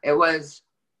 Yeah, it was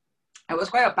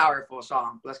quite a powerful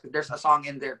song. Plus, there's a song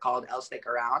in there called "I'll Stick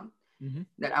Around"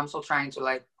 that I'm still trying to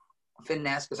like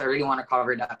finesse because I really want to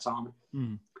cover that song.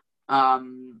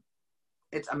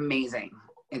 It's amazing.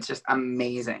 It's just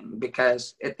amazing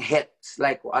because it hits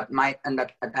like what might end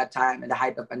up at that time in the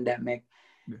height of pandemic.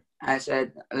 Yeah. I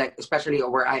said, like, especially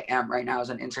where I am right now as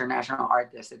an international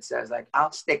artist, it says like,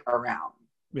 I'll stick around.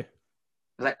 Yeah.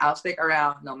 It's like, I'll stick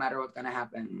around no matter what's gonna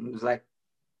happen. It's like,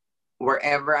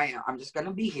 wherever I am, I'm just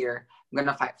gonna be here. I'm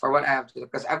gonna fight for what I have to do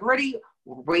because I've already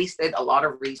wasted a lot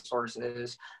of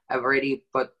resources. I've already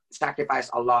sacrificed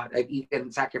a lot. I've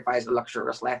even sacrificed the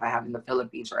luxurious life I have in the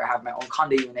Philippines, where I have my own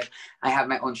condo unit. I have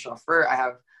my own chauffeur. I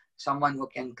have someone who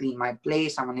can clean my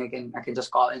place. Someone I can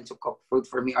just call in to cook food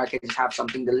for me, or I can just have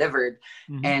something delivered.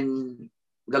 And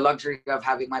the luxury of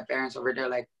having my parents over there,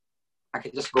 like I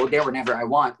can just go there whenever I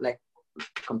want. Like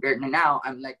compared to now,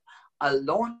 I'm like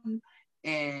alone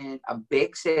in a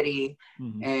big city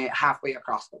halfway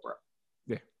across the world.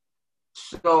 Yeah.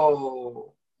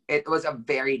 So it was a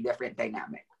very different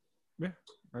dynamic. Yeah.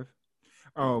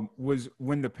 Was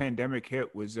when the pandemic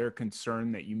hit, was there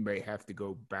concern that you may have to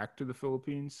go back to the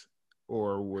Philippines,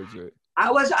 or was it?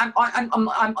 I'm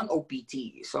on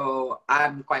OPT, so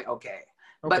I'm quite okay.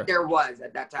 Okay. But there was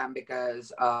at that time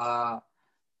because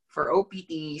for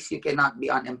OPTs you cannot be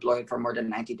unemployed for more than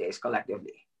 90 days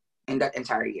collectively in that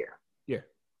entire year. Yeah.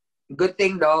 Good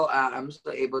thing though, I'm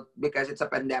still able because it's a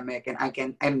pandemic and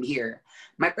I'm here.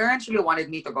 My parents really wanted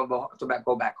me to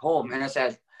go back home, and I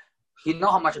said, you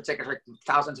know how much it's like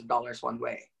thousands of dollars one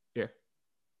way. Yeah.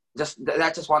 That's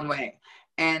just one way,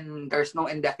 and there's no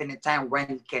indefinite time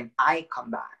when can I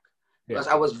come back, because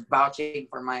Yeah. I was vouching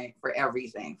for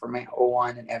everything, for my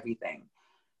O1 and everything,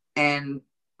 and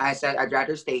I said I'd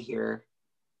rather stay here,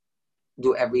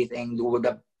 do everything, do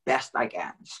the best I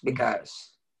can, just Mhm.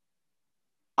 because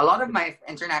a lot of my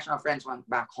international friends went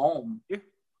back home, Yeah.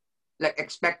 like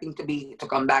expecting to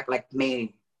come back like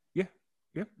May. Yeah.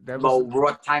 Yeah. That was. But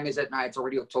what time is it now? It's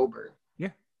already October.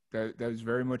 Yeah. That was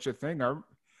very much a thing.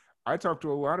 I talk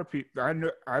to a lot of people. I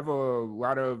know I have a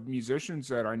lot of musicians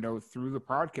that I know through the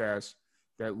podcast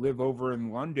that live over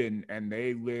in London, and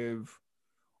they live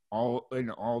all in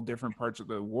all different parts of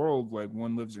the world. Like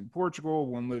one lives in Portugal,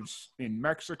 one lives in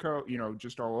Mexico,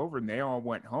 just all over, and they all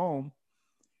went home,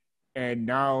 and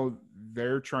now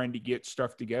they're trying to get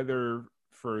stuff together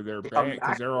for their To come band because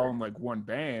back they're all here. in like one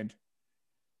band,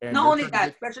 and Not they're only trying to that,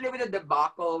 get. especially with the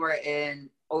debacle we're in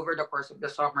over the course of the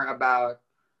summer about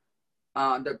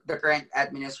the current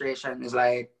administration is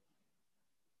like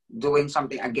doing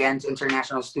something against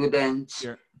international students,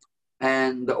 Yeah.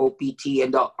 and the OPT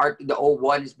and the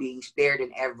O1 is being spared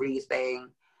and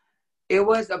everything. It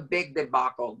was a big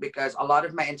debacle because a lot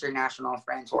of my international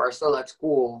friends who are still at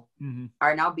school Mm-hmm.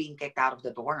 are now being kicked out of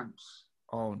the dorms.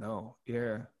 Oh no,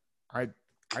 yeah, I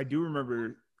I do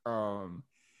remember.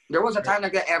 There was a That, time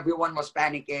like that everyone was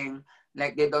panicking,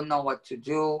 like they don't know what to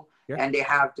do, yeah. and they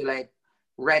have to like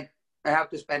rent, they have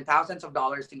to spend thousands of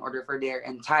dollars in order for their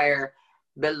entire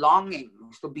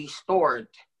belongings to be stored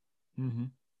Mm-hmm.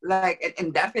 like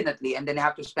indefinitely, and then they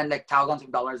have to spend like thousands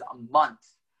of dollars a month,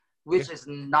 Yeah. which is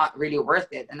not really worth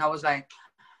it. And I was like,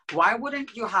 why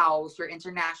wouldn't you house your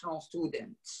international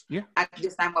students Yeah. at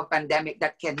this time of pandemic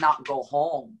that cannot go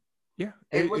home? Yeah.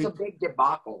 It was a It big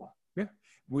debacle. Yeah,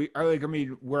 I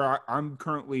mean, where I'm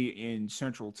currently in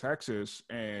Central Texas,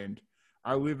 and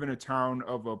I live in a town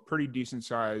of a pretty decent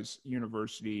sized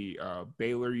university,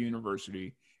 Baylor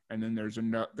University, and then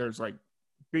there's like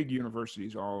big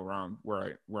universities all around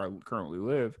where I currently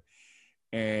live,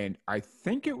 and I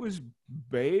think it was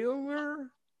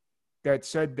Baylor that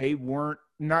said they weren't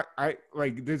not I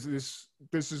like this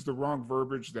is the wrong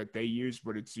verbiage that they use,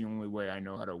 but it's the only way I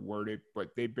know how to word it. But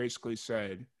they basically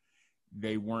said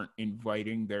they weren't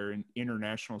inviting their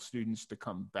international students to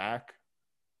come back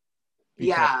because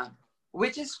Yeah,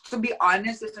 which is, to be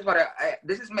honest, this is what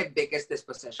this is my biggest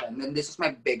disposition, and this is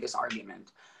my biggest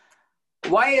argument.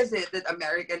 Why is it that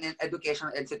American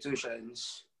educational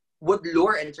institutions would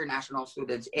lure international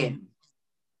students mm-hmm, in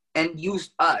and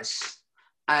use us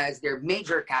as their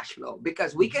major cash flow?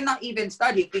 Because we mm-hmm, cannot even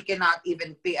study, we cannot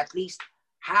even pay at least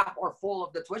half or full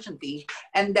of the tuition fee.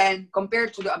 And then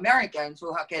compared to the Americans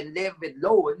who can live with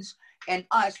loans, and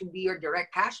us would be your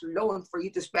direct cash loan for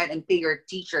you to spend and pay your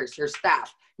teachers, your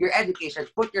staff, your education,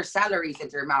 put your salaries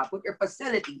into your mouth, put your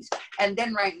facilities. And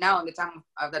then right now, in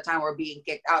the time we're being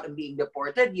kicked out and being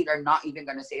deported, you are not even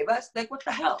gonna save us. Like, what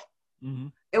the hell? mm-hmm.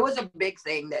 It was a big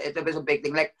thing. It was a big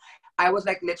thing. Like, I was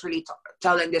like literally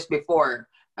telling this before,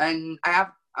 and I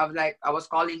was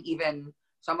calling even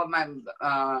some of my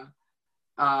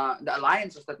the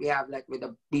alliances that we have, like with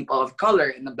the people of color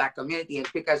in the Black community.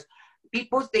 It's because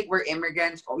people think we're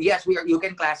immigrants. Oh, yes, we are. You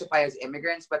can classify as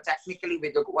immigrants, but technically,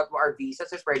 what our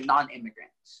visas is, we're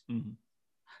non-immigrants. Mm-hmm.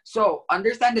 So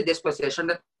understand the disposition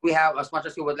that we have. As much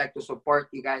as we would like to support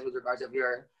you guys with regards of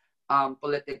your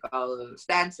political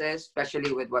stances,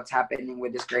 especially with what's happening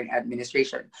with this current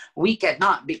administration, we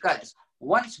cannot, because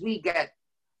once we get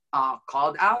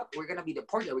called out, we're going to be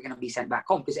deported, we're going to be sent back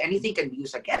home, because anything can be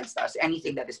used against us,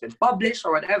 anything that has been published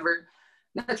or whatever.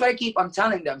 That's why I keep on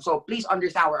telling them. So please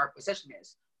understand where our position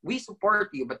is. We support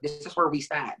you, but this is where we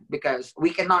stand, because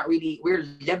we cannot really, we're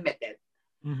limited.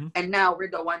 Mm-hmm. And now we're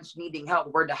the ones needing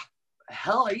help. Where the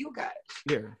hell are you guys?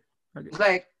 Yeah. It's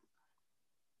like,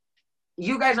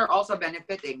 you guys are also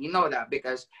benefiting. You know that,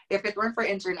 because if it weren't for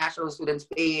international students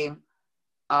paying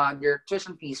their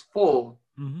tuition fees full,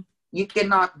 Mm-hmm. you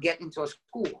cannot get into a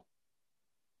school,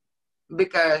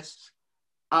 because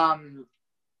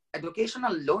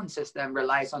educational loan system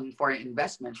relies on foreign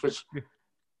investments, which Yeah.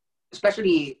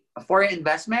 especially foreign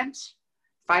investments,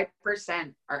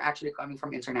 5% are actually coming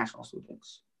from international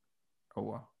students. Oh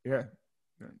wow, yeah.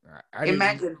 I didn't.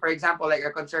 Imagine, for example, like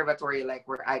a conservatory, like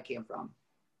where I came from.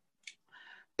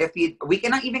 If we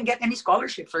cannot even get any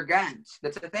scholarships or grants.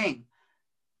 That's the thing.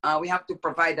 We have to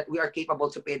provide that we are capable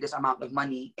to pay this amount of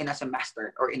money in a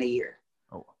semester or in a year.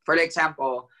 Oh, For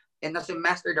example, in a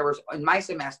semester, in my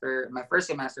semester, my first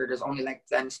semester, there's only like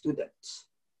 10 students,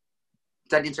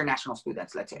 10 international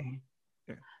students, let's say.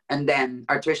 yeah. And then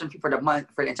our tuition fee for the month,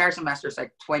 for the entire semester is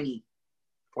like 20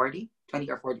 or 40,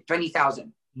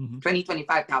 20,000,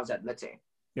 25,000, let's say.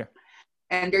 Yeah.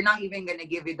 And they're not even going to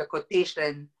give you the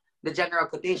quotation, the general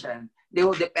quotation. They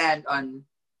will depend on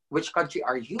which country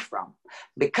are you from.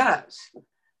 Because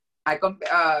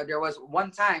there was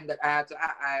one time that I had to,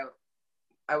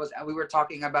 we were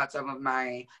talking about some of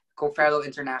my fellow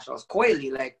internationals,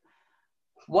 coyly, like,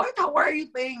 what? How are you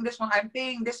paying this one? I'm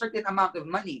paying this certain amount of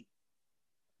money.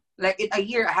 Like in a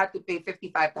year, I had to pay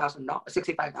 $55,000,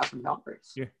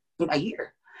 $65,000 in a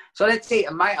year. So let's say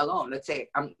my alone, let's say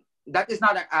that is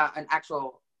not an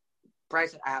actual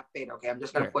price that I have paid. Okay, I'm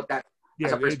just gonna put that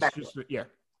as a perspective.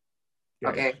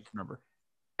 Okay, number.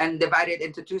 And divide it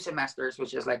into 2 semesters,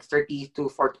 which is like 30 to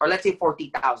 40, or let's say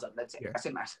 40,000, let's say a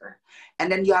semester.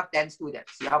 And then you have 10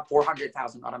 students, you have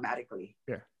 400,000 automatically.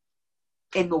 Yeah.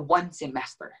 In 1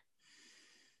 semester,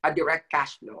 a direct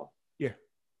cash flow. Yeah.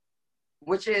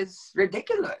 Which is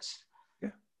ridiculous.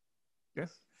 Yeah. Yeah.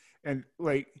 And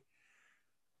like,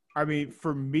 I mean,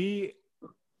 for me,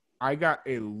 I got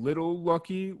a little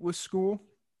lucky with school.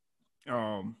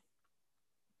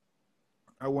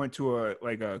 I went to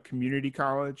a community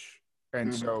college,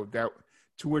 and so that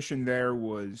tuition there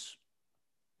was,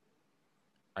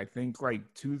 I think, like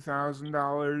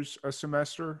 $2,000 a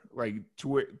semester, like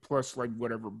plus like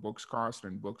whatever books cost,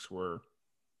 and books were,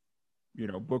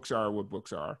 books are what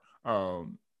books are.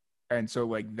 And so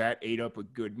like that ate up a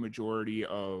good majority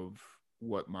of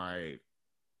what my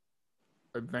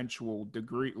eventual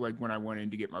degree, like when I went in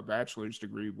to get my bachelor's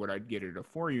degree, what I'd get at a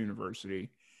 4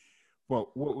 university. But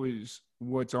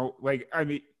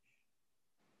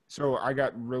so I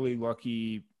got really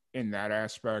lucky in that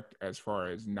aspect as far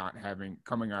as not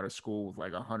coming out of school with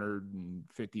like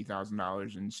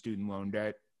 $150,000 in student loan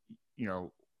debt,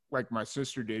 like my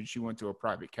sister did. She went to a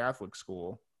private Catholic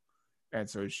school. And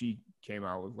so she came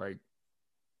out with like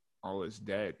all this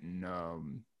debt.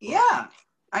 And yeah,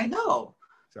 I know.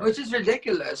 So. Which is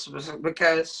ridiculous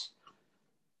because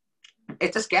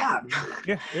it's a scam.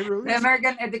 Yeah, it really is. The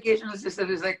American educational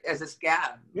system is like as a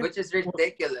scam, which is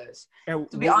ridiculous. To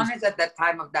be honest, at that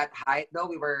time of that height, though,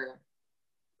 we were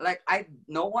like,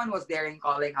 no one was daring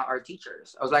calling out our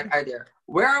teachers. I was like,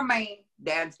 where are my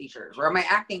dance teachers? Where are my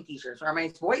acting teachers? Where are my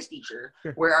voice teacher?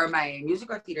 Where are my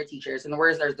musical theater teachers? And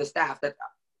where's there's the staff that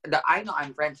I know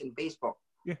I'm friends in Facebook.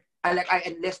 Yeah. I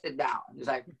enlisted down. It's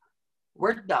like,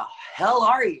 where the hell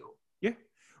are you? Yeah.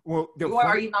 Well,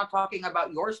 are you not talking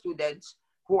about your students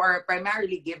who are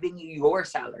primarily giving you your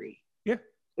salary? Yeah.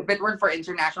 If it weren't for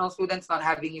international students not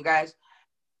having you guys,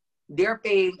 they're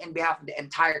paying in behalf of the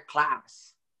entire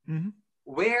class. Mm-hmm.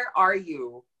 Where are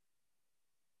you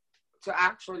to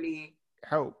actually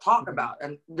talk about?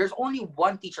 And there's only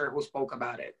one teacher who spoke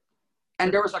about it.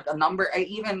 And there was like a number, as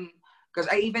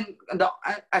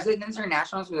an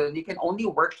international student, you can only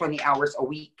work 20 hours a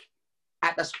week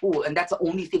at a school, and that's the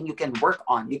only thing you can work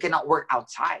on. You cannot work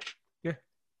outside. Yeah.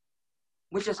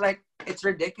 Which is like, it's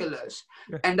ridiculous.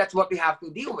 Yeah. And that's what we have to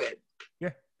deal with.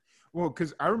 Yeah. Well,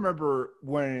 because I remember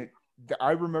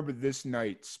this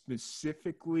night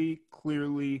specifically,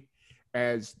 clearly,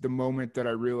 as the moment that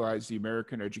I realized the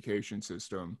American education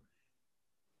system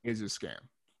is a scam.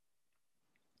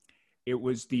 It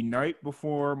was the night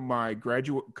before my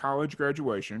college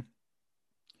graduation.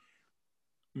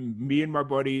 Me and my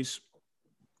buddies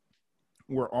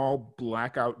were all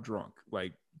blackout drunk,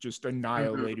 like just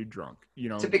annihilated drunk,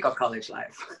 Typical college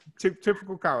life.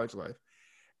 Typical college life.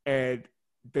 And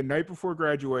the night before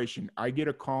graduation, I get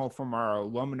a call from our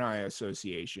alumni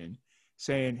association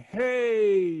saying,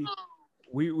 "Hey,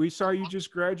 we saw you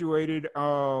just graduated.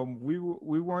 We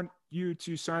want you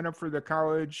to sign up for the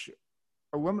college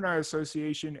alumni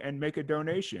association and make a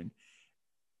donation."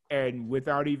 And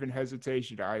without even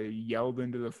hesitation, I yelled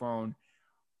into the phone,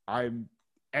 "I'm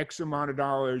X amount of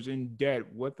dollars in debt.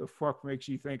 What the fuck makes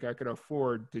you think I could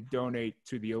afford to donate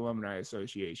to the alumni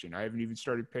association? I haven't even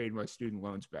started paying my student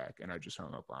loans back." And I just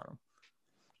hung up on them.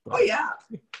 But, oh yeah,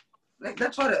 like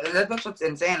that's what's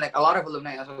insane. Like a lot of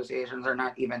alumni associations are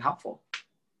not even helpful.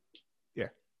 Yeah,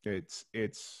 it's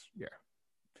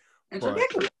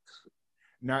ridiculous.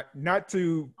 Not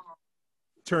to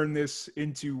turn this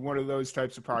into one of those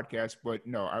types of podcasts, but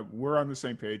no, we're on the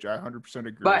same page. I 100%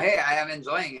 agree. But hey, I am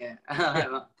enjoying it.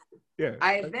 Yeah. Yeah.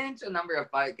 I've been to a number of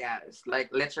podcasts. Like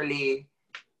literally,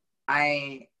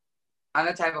 I'm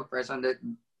the type of person that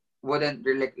wouldn't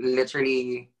really,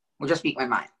 literally would just speak my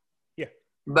mind. Yeah.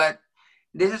 But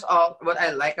this is all what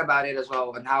I like about it as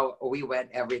well, and how we went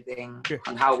everything, Yeah.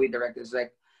 and how we directed. Is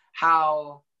like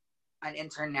how an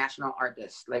international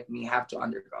artist like me have to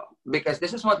undergo, because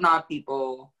this is what not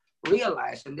people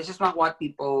realize, and this is not what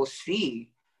people see.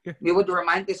 Yeah. We would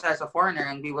romanticize a foreigner,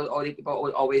 and people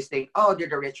would always think, oh, they're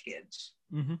the rich kids,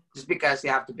 just because they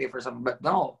have to pay for something. But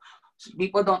no,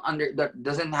 people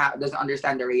doesn't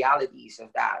understand the realities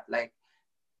of that. Like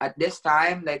at this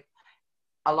time, like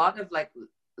a lot of like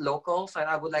locals, and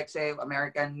I would like say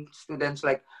American students,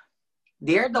 like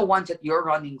they're the ones that you're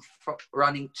running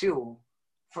to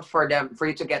for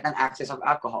you to get an access of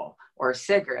alcohol or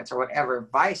cigarettes or whatever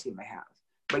vice you may have.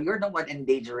 But you're the one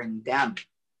endangering them,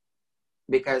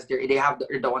 because they're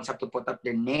the ones have to put up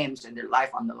their names and their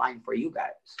life on the line for you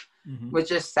guys,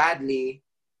 which is sadly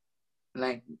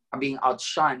like being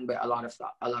outshined by a lot of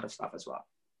stuff as well.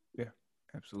 Yeah,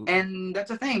 absolutely. And that's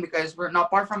the thing, because we're not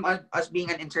far from us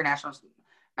being an international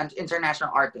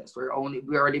artist. We're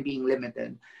already being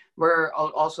limited. We're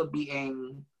also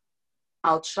being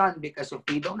outshined, because if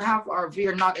we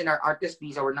are not in our artist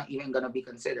visa, we're not even gonna be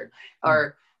considered.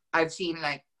 Or I've seen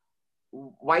like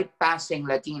white passing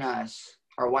Latinas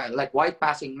or white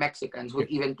passing Mexicans would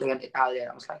even play an Italian.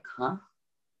 I was like, huh?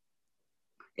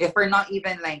 If we're not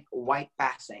even like white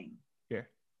passing,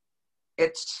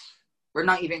 we're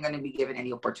not even gonna be given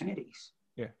any opportunities.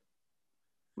 Yeah.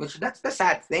 Which that's the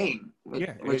sad thing.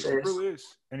 It really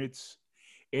is. And it's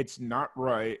not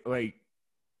right. Like,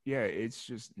 yeah, it's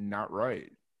just not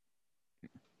right.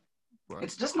 But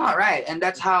it's just not right. And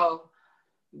that's how,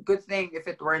 good thing if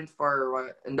it weren't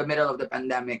for in the middle of the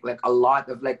pandemic, like a lot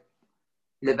of like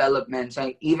developments,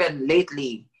 like even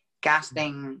lately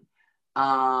casting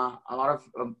a lot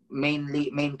of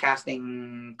main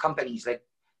casting companies like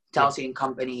Chelsea and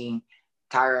Company,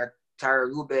 Tara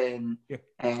Rubin,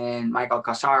 and Michael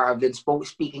Casar have been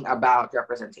speaking about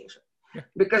representation.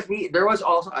 Because there was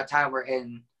also a time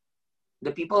wherein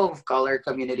the people of color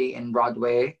community in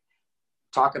Broadway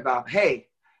talk about, hey,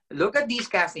 look at these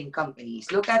casting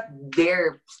companies, look at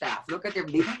their staff, they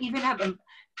don't even have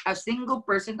a single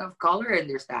person of color in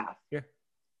their staff.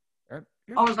 I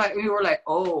was like, we were like,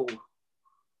 oh,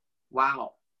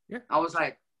 wow. I was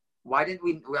like, why did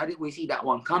we see that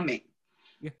one coming?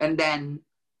 And then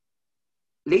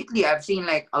lately I've seen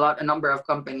like a number of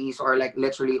companies are like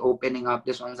literally opening up.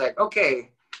 This one's like,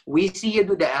 okay, we see you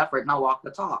do the effort, now walk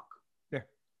the talk.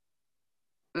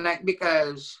 Like,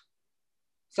 because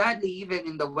sadly, even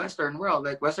in the Western world,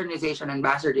 like Westernization and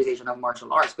bastardization of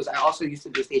martial arts, because I also used to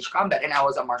do stage combat and I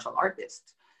was a martial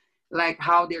artist, like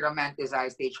how they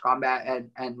romanticize stage combat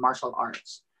and martial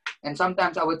arts. And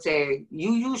sometimes I would say,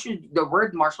 the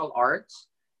word martial arts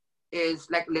is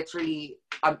like literally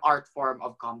an art form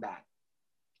of combat.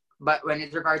 But when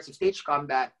it regards to stage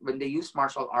combat, when they use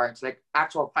martial arts, like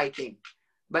actual fighting,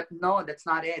 but no, that's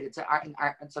not it. It's an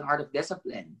art of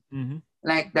discipline.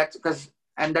 Like that's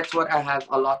that's what I have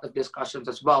a lot of discussions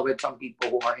as well with some people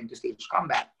who are into stage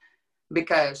combat,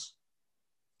 because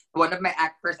one of my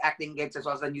first acting gigs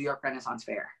was the New York Renaissance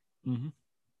Fair,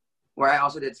 where I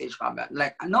also did stage combat.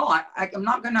 Like, no, I'm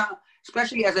not gonna,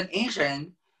 especially as an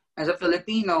Asian, as a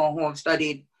Filipino who have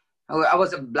studied, I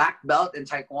was a black belt in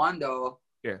Taekwondo.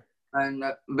 And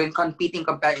been competing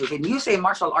competitively. And you say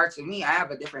martial arts to me, I have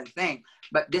a different thing.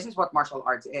 But this is what martial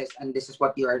arts is, and this is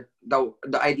what the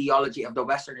ideology of the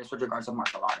Westerners with regards to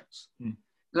martial arts.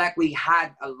 Like, we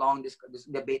had a long this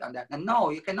debate on that. And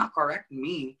no, you cannot correct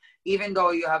me, even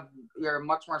though you're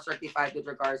much more certified with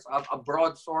regards of a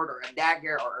broadsword or a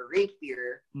dagger or a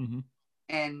rapier.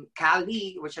 And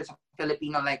Kali, which is a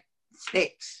Filipino like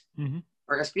sticks,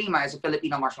 or eskrima is a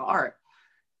Filipino martial art.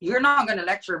 You're not going to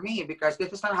lecture me, because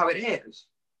this is not how it is.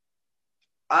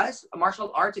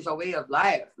 Martial arts is a way of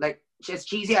life. Like, as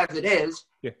cheesy as it is,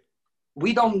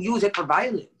 we don't use it for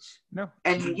violence. No.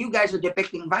 And you guys are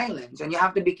depicting violence, and you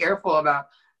have to be careful about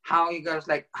how you guys,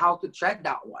 like, how to tread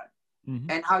that one.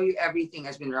 And how everything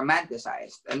has been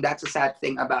romanticized. And that's a sad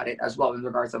thing about it as well in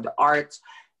regards of the arts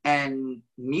and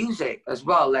music as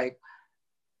well. Like,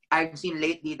 I've seen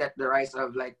lately that the rise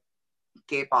of, like,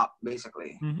 K-pop,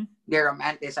 basically. They're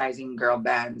romanticizing girl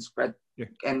bands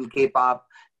and K-pop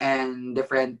and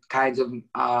different kinds of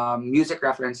music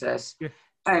references.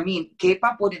 I mean,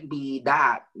 K-pop wouldn't be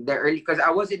that. Because I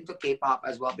was into K-pop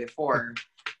as well before.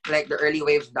 Like the early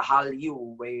waves, the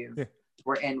Hallyu wave.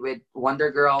 we're in with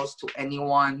Wonder Girls to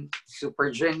anyone,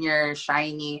 Super Junior,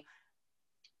 Shiny,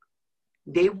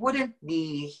 they wouldn't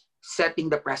be setting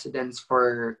the precedence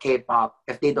for K-pop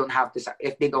if they don't have to,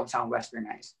 if they don't sound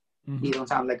westernized. Mm-hmm. They don't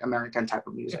sound like American type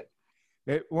of music.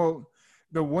 Well,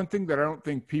 the one thing that I don't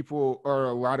think people or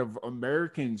a lot of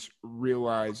Americans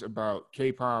realize about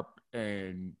K-pop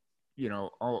and, you know,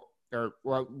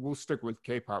 well, we'll stick with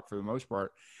K-pop for the most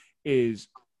part, is,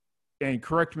 and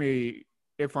correct me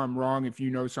if I'm wrong, if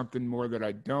you know something more that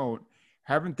I don't,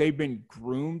 haven't they been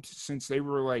groomed since they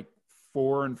were like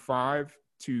 4 and 5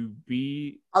 to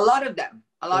be? A lot of them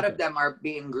Okay. are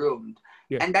being groomed.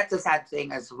 Yeah. And that's a sad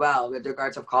thing as well with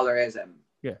regards of colorism.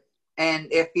 Yeah. And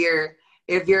if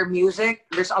your music,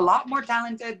 there's a lot more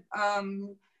talented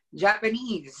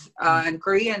Japanese and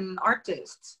Korean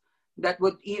artists that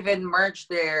would even merge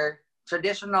their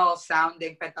traditional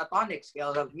sounding pentatonic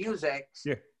scale of music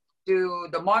to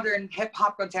the modern hip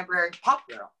hop contemporary pop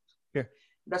world. Yeah.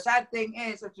 The sad thing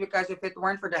is, it's because if it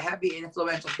weren't for the heavy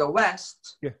influence of the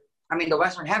West, I mean the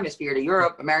Western Hemisphere, the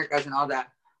Europe, Americas, and all that,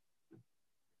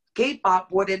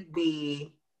 K-pop wouldn't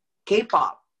be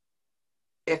K-pop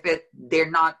if they're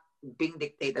not being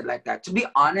dictated like that. To be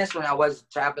honest, when I was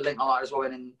traveling a lot as well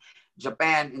in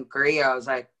Japan, in Korea, I was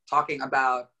like talking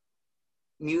about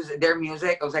their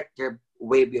music. I was like, they're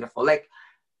way beautiful. Like,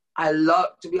 I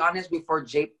love, to be honest, before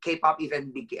K-pop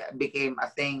even became a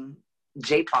thing,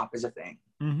 J-pop is a thing.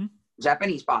 Mm-hmm.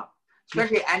 Japanese pop,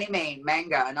 especially anime,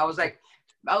 manga. And I was like,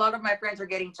 a lot of my friends were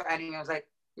getting into anime. I was like,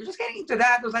 you're just getting into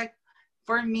that? I was like,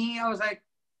 for me, I was like,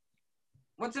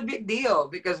 what's a big deal?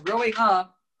 Because growing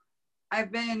up,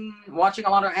 I've been watching a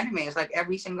lot of animes like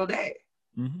every single day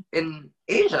in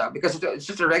Asia because it's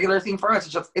just a regular thing for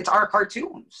us. It's our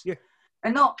cartoons. Yeah.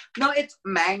 And no, it's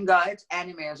manga, it's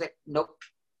anime. I was like, nope.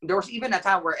 There was even a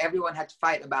time where everyone had to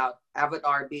fight about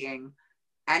Avatar being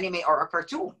anime or a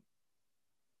cartoon.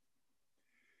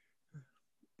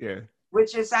 Yeah.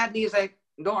 Which is sadly is like,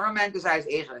 don't romanticize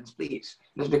Asians, please.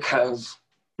 Just because,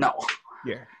 no.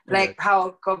 Yeah. Like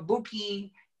how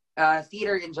kabuki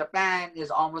theater in Japan is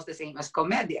almost the same as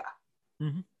comedia,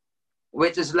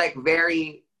 which is like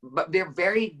but they're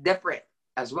very different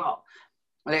as well.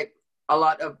 Like a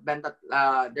lot of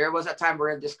there was a time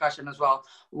where a discussion as well.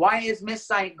 Why is Miss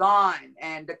Saigon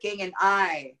and The King and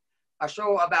I, a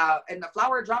show about, and the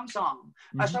Flower Drum Song,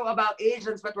 a show about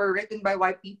Asians but were written by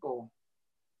white people?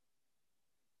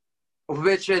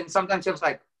 Which sometimes it was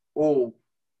like, oh,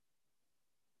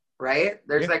 right?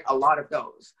 There's like a lot of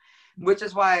those, which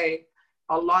is why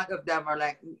a lot of them are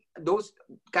like those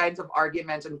kinds of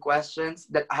arguments and questions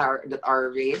that are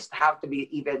raised have to be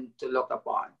even to look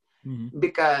upon,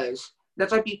 because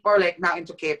that's why people are like now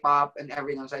into K-pop and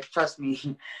everyone's like, trust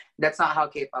me, that's not how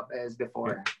K-pop is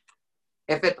before.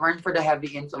 If it weren't for the heavy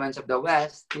influence of the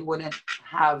West, we wouldn't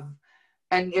have.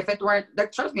 And if it weren't,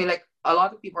 like, trust me, like a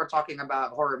lot of people are talking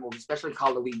about horror movies, especially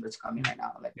Halloween that's coming right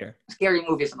now, like scary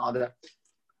movies and all that.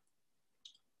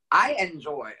 I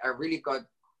enjoy a really good,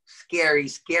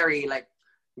 scary, like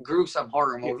gruesome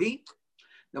horror movie.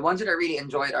 The ones that I really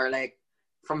enjoyed are like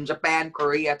from Japan,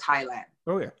 Korea, Thailand.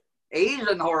 Oh yeah.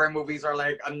 Asian horror movies are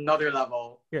like another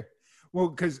level. Yeah. Well,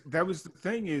 because that was the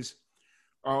thing is,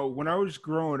 when I was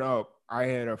growing up, I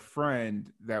had a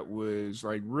friend that was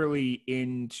like really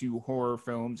into horror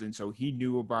films, and so he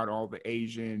knew about all the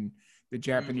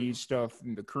Japanese stuff,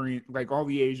 and the Korean, like all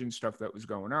the Asian stuff that was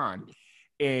going on.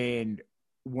 And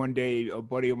one day, a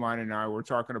buddy of mine and I were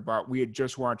talking about, we had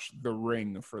just watched The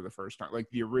Ring for the first time, like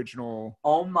the original.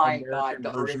 Oh my American God, the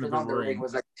version original of The Ring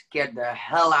was like scared the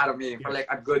hell out of me for like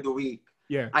a good week.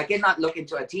 Yeah. I cannot look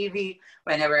into a TV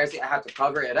whenever I see I have to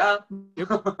cover it up.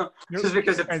 Just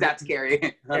because it's that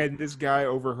scary. And this guy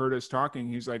overheard us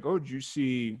talking. He's like, oh, did you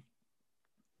see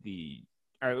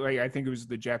I think it was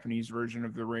the Japanese version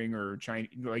of The Ring or Chinese,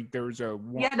 like there was the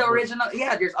original.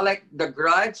 Yeah, there's like The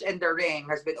Grudge and The Ring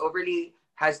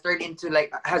has turned into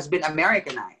like, has been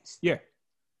Americanized. Yeah.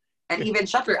 And even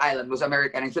Shutter Island was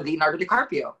Americanized with Leonardo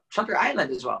DiCaprio. Shutter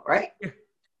Island as well, right? Yeah.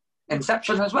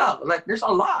 Inception as well. Like there's a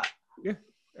lot. Yeah,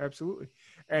 absolutely.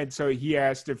 And so he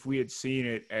asked if we had seen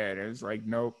it, and it was like,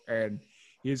 nope. And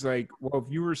he's like, well,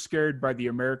 if you were scared by the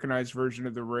Americanized version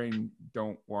of The Ring,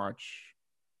 don't watch.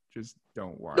 Just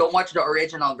don't watch. Don't watch the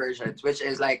original versions, which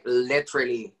is like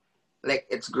literally, like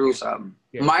it's gruesome.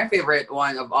 Yeah. My favorite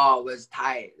one of all was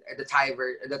the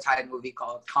Thai movie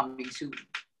called Coming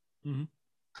Soon.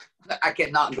 I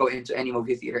cannot go into any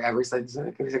movie theater ever since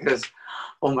because,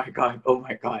 oh my god,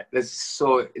 that's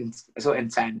so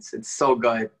intense. It's so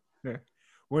good. Yeah.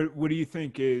 What do you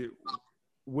think is?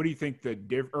 What do you think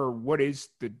what is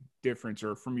the difference,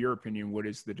 or from your opinion, what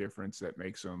is the difference that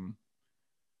makes them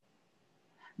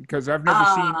because I've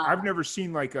never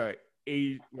seen like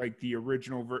like the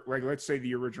original like let's say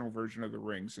the original version of The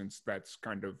Ring, since that's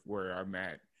kind of where I'm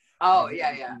at. Oh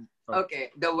yeah, yeah. Okay,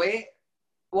 the way,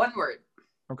 one word.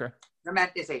 Okay.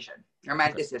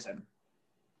 Romanticism.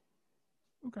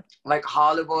 Okay. Like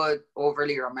Hollywood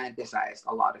overly romanticized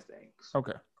a lot of things.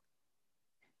 Okay.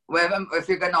 Well, if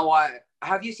you're gonna watch,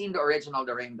 have you seen the original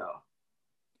The Ring though?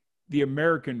 The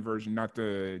American version, not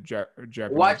the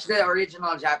Japanese. Watch the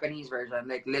original Japanese version.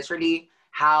 Like literally,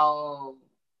 how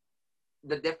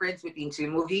the difference between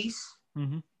two movies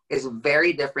is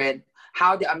very different.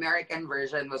 How the American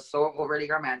version was so overly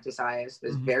romanticized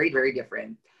is very, very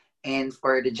different. And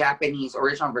for the Japanese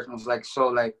original version was like so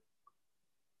like,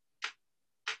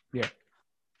 yeah.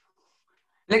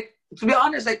 Like, to be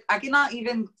honest, like I cannot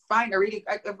even find a really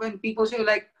like, when people say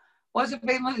like, what's your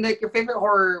famous like your favorite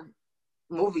horror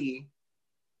movie?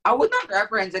 I would not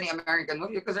reference any American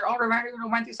movie because they're all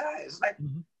romanticized. Like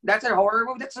that's a horror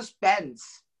movie. That's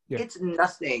suspense. Yeah. It's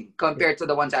nothing compared to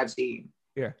the ones I've seen.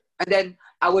 Yeah. And then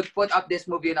I would put up this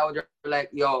movie and I would be like,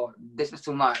 yo, this is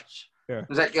too much. Yeah.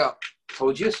 It's like, yo,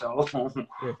 told you so.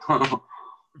 Yeah.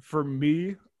 For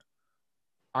me,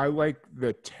 I like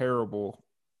the terrible,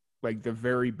 like the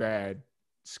very bad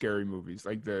scary movies.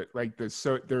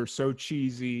 They're so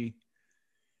cheesy.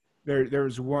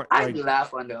 There's one I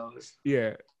laugh on those.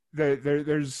 Yeah.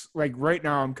 There's like right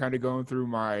now I'm kind of going through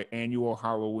my annual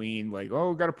Halloween, like,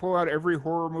 oh, got to pull out every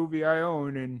horror movie I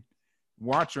own and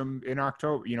watch them in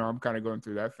October. You know, I'm kind of going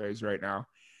through that phase right now.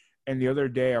 And the other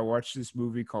day I watched this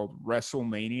movie called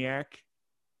WrestleManiac.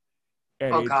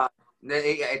 And God,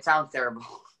 it sounds terrible.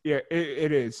 Yeah,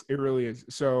 it is. It really is.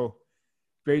 So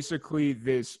basically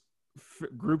this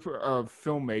group of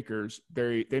filmmakers,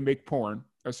 they make porn,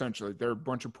 essentially. They're a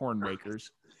bunch of porn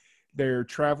makers. They're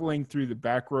traveling through the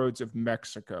back roads of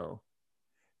Mexico,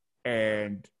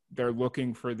 and they're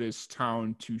looking for this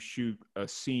town to shoot a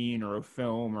scene or a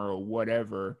film or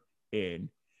whatever in.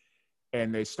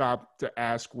 And they stop to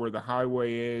ask where the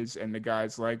highway is, and the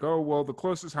guy's like, oh, well, the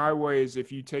closest highway is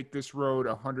if you take this road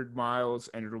 100 miles,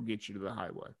 and it'll get you to the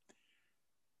highway.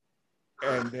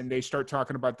 And then they start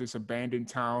talking about this abandoned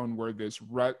town where this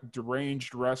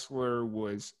deranged wrestler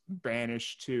was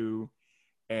banished to.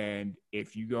 And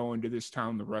if you go into this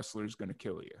town, the wrestler's going to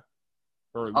kill you.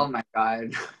 Oh, my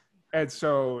God. And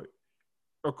so,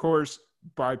 of course,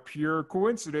 by pure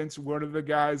coincidence, one of the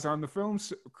guys on the film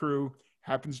crew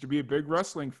happens to be a big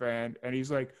wrestling fan. And he's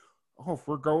like, oh, if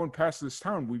we're going past this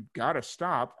town, we've got to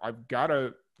stop. I've got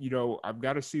to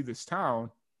see this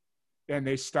town. And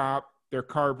they stop. Their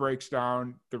car breaks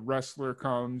down. The wrestler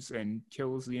comes and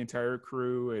kills the entire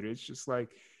crew. And it's just like,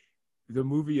 the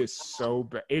movie is so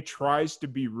bad. It tries to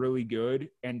be really good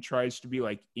and tries to be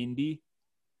like indie.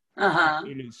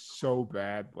 It is so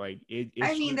bad. Like it's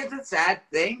I mean, that's a sad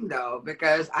thing though,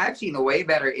 because I've seen way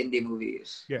better indie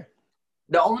movies. Yeah.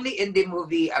 The only indie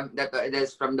movie that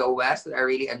is from the West that I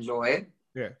really enjoyed.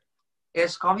 Yeah.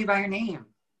 Is Call Me by Your Name.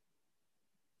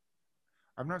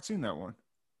 I've not seen that one.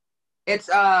 It's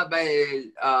by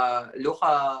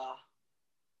Luca.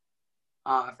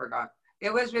 I forgot.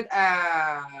 It was with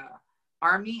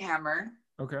Armie Hammer.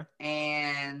 Okay.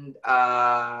 And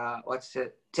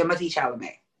Timothy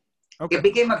Chalamet. Okay. It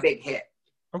became a big hit.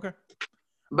 Okay.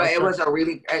 But it was a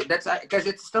really that's because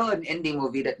it's still an indie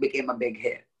movie that became a big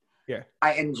hit. Yeah.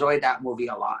 I enjoyed that movie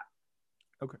a lot.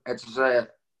 Okay. It's a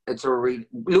really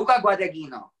Luca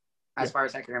Guadagnino, as far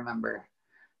as I can remember.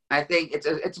 I think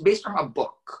it's based from a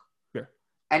book. Yeah.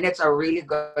 And it's a really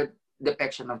good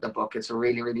depiction of the book. It's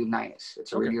really, really nice.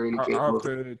 It's a really, really great movie. I'll have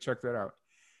to check that out.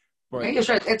 But yeah,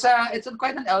 sure. It's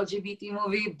quite an LGBT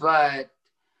movie, but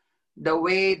the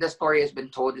way the story has been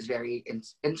told is very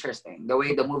interesting. The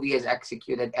way the movie is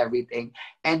executed, everything,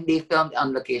 and they filmed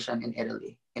on location in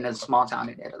Italy, in a small town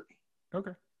in Italy.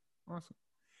 Okay, awesome.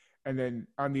 And then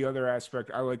on the other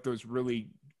aspect, I like those really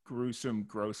gruesome,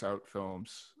 gross out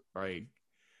films. Like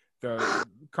the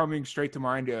coming straight to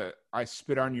mind, I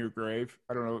Spit on Your Grave.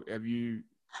 I don't know. Have you?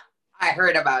 I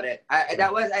heard about it.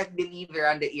 That was, I believe,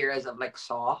 around the eras of like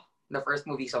Saw, the first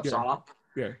movies of Saw.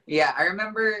 Yeah. Yeah, I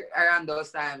remember around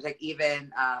those times, like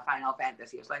even Final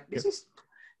Fantasy was like, this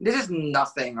is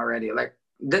nothing already. Like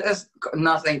this is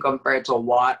nothing compared to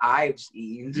what I've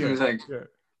seen. Yeah. Like,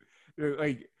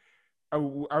 like I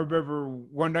remember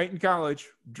one night in college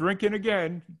drinking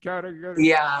again. Gotta.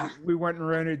 Yeah. We went and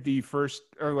rented the first,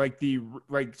 or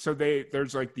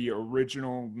there's like the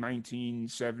original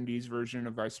 1970s version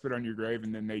of I Spit on Your Grave,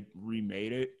 and then they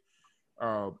remade it.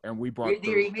 And we bought. Did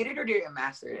they remade it or did they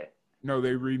remaster it? No,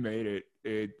 they remade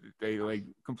it. They like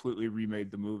completely remade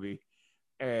the movie,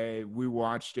 and we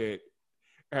watched it.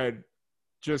 And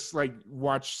just like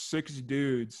watch 6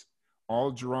 dudes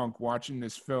all drunk watching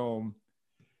this film,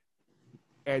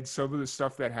 and some of the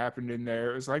stuff that happened in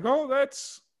there, it was like, oh,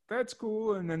 that's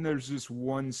cool. And then there's this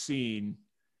one scene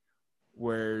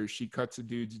where she cuts a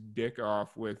dude's dick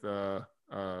off with a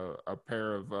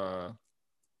pair of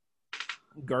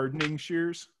gardening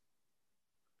shears.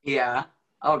 Yeah.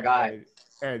 Oh God.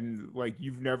 And like,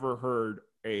 you've never heard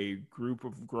a group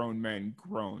of grown men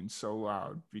groan so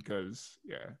loud, because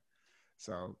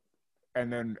so,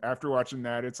 and then after watching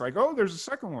that, it's like, oh, there's a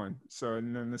second one. So,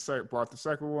 and then bought the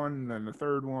second one, and then the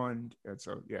third one. And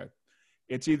so, yeah,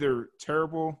 it's either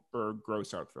terrible or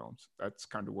gross out films. That's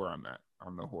kind of where I'm at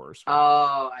on the horror spectrum.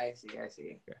 Oh, I see. I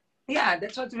see. Yeah,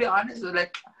 that's what, to be honest,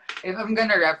 like, if I'm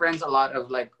gonna reference a lot of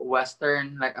like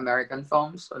Western, like American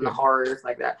films and the horrors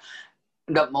like that,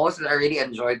 the most that I really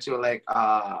enjoyed too, like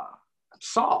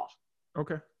Saw.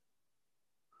 Okay.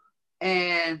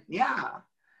 And yeah,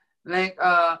 like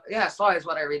Saw is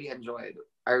what I really enjoyed.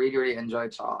 I really, really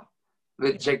enjoyed Saw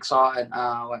with Jigsaw and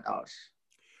what else?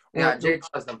 Yeah,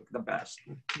 Jigsaw's the best.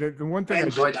 The one thing I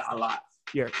enjoyed that a lot.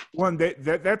 Yeah,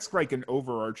 that's like an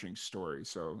overarching story.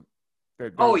 So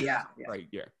yeah. Like,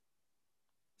 yeah.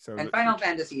 So and Final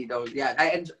Fantasy though, yeah,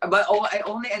 I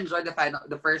only enjoyed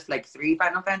the first like 3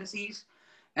 Final Fantasies,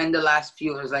 and the last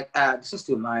few was like, this is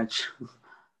too much.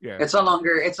 Yeah, it's no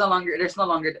longer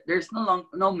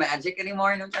no magic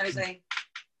anymore. You know what I'm trying to say?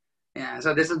 Yeah,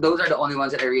 so those are the only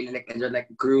ones that I really like enjoyed,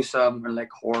 like gruesome or like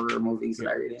horror movies that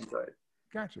I really enjoyed.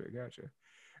 Gotcha.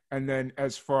 And then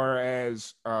as far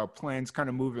as plans kind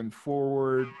of moving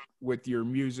forward with your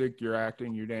music, your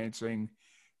acting, your dancing,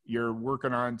 you're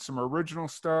working on some original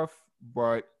stuff,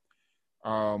 but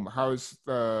how's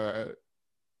the,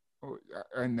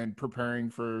 and then preparing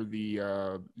for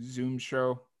the Zoom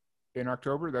show in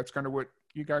October? That's kind of what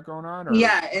you got going on? Or?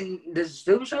 Yeah, and the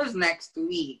Zoom show is next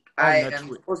week. I am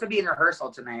supposed to be in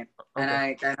rehearsal tonight, and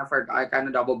I kind of forgot. I kind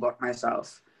of double booked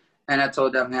myself, and I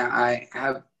told them, I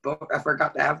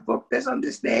forgot to have booked this on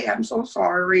this day. I'm so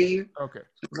sorry. Okay.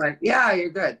 So I was like, yeah,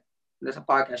 you're good. There's a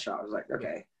podcast show. I was like,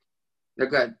 okay, they're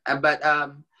good. But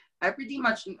I pretty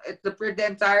much the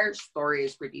entire story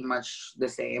is pretty much the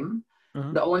same.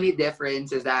 Uh-huh. The only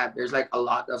difference is that there's like a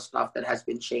lot of stuff that has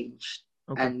been changed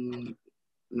and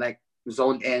like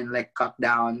zoned in, like cut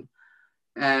down,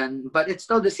 but it's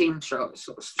still the same show.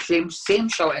 So same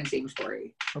show and same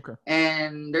story. Okay.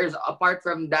 And there's, apart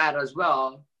from that as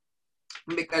well,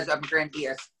 because I'm currently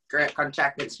a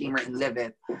contracted streamer in Live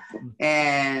It,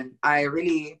 and I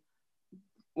really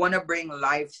want to bring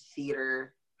live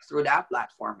theater through that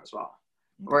platform as well.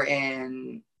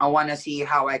 Wherein I want to see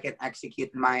how I can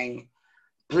execute my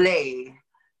play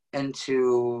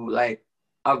into like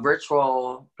a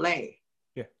virtual play.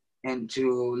 And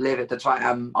to Live It. That's why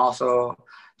I'm also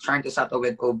trying to settle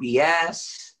with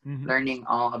OBS, learning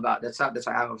all about that stuff. That's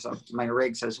why I have some my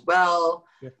rigs as well.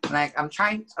 Like I'm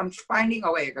finding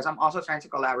a way, because I'm also trying to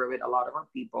collaborate with a lot of our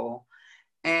people.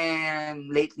 And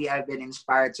lately I've been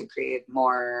inspired to create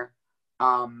more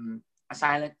a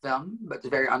silent film, but it's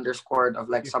very underscored of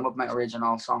like some of my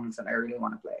original songs that I really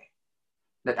want to play,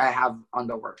 that I have on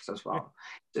the works as well.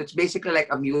 So it's basically like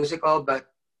a musical, but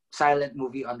silent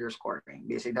movie underscoring.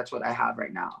 Basically, that's what I have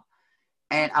right now.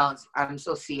 And I'm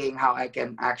still seeing how I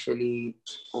can actually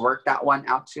work that one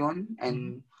out soon.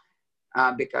 And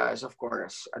because, of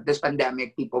course, at this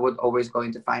pandemic, people would always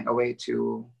going to find a way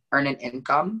to earn an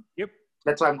income.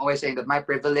 That's why I'm always saying that my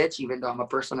privilege, even though I'm a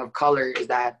person of color, is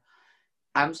that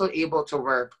I'm still able to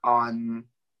work on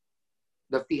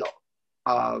the field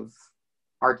of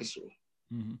artistry.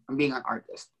 I'm being an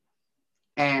artist.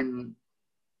 And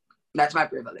that's my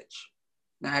privilege.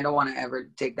 And I don't want to ever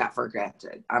take that for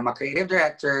granted. I'm a creative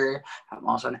director. I'm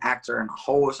also an actor and a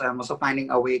host. I'm also finding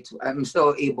a way I'm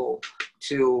still able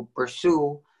to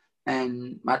pursue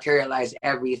and materialize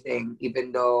everything,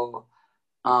 even though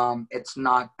it's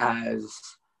not as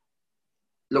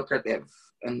lucrative.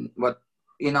 And what,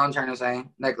 you know what I'm trying to say?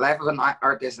 Like, life of an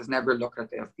artist is never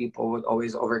lucrative. People would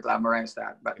always over-glamorize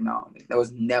that. But no, that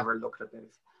was never lucrative.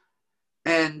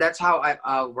 And that's how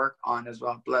I work on as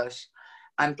well. Plus,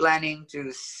 I'm planning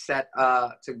to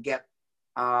get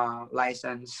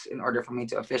license in order for me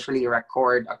to officially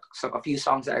record a few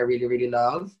songs that I really, really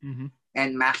love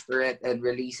and master it and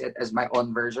release it as my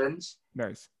own versions.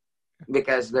 Nice.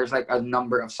 Because there's like a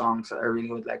number of songs that I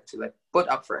really would like to like put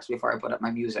up first before I put up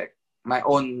my music, my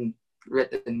own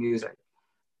written music.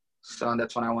 So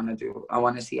that's what I want to do. I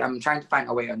want to see. I'm trying to find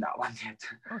a way on that one yet.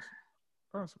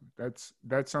 Awesome.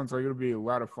 That sounds like it'll be a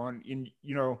lot of fun. And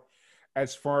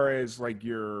as far as like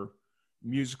your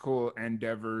musical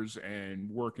endeavors and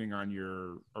working on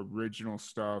your original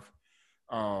stuff,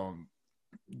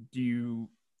 do you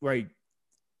like,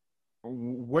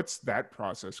 what's that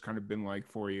process kind of been like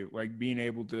for you? Like being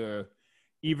able to,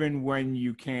 even when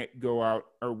you can't go out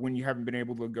or when you haven't been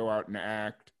able to go out and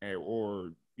act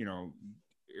or, you know,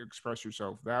 express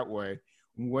yourself that way,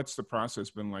 what's the process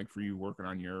been like for you working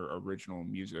on your original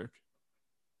music?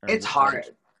 And It's what's that hard.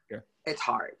 yeah. It's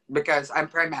hard because I'm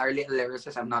primarily a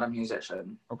lyricist. I'm not a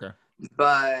musician. Okay.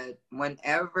 But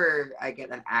whenever I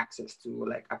get an access to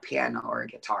like a piano or a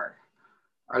guitar,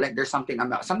 or like there's something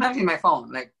about sometimes in my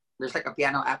phone, like there's like a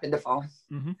piano app in the phone.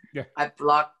 Mm-hmm. Yeah. I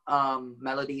plot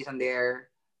melodies on there.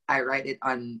 I write it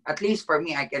on. At least for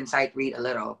me, I can sight read a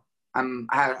little.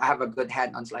 I have a good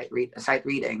hand on sight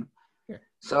reading. Yeah.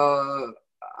 So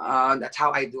that's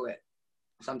how I do it.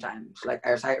 Sometimes like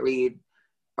I sight read,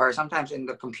 or sometimes in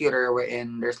the computer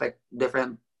wherein there's like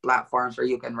different platforms where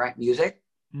you can write music.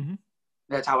 Mm-hmm.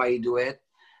 That's how I do it.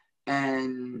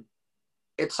 And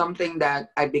it's something that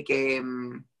I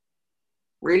became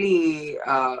really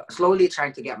slowly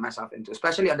trying to get myself into,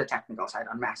 especially on the technical side,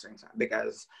 on mastering side,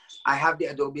 because I have the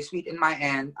Adobe Suite in my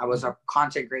end. I was a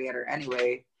content creator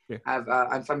anyway. Yeah.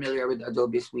 I'm familiar with the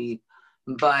Adobe Suite,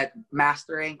 but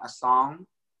mastering a song,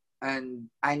 and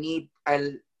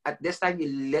at this time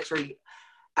you literally,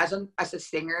 as a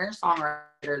singer,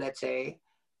 songwriter, let's say,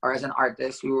 or as an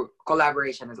artist,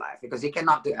 collaboration is life because you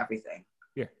cannot do everything.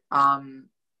 Yeah.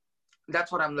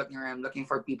 That's what I'm looking for. I'm looking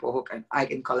for people I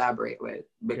can collaborate with,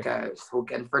 because who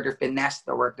can further finesse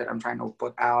the work that I'm trying to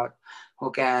put out,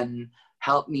 who can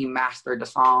help me master the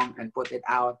song and put it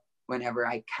out whenever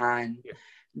I can,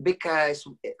 because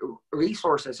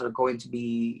resources are going to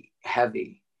be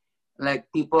heavy.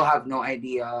 Like people have no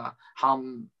idea how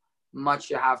much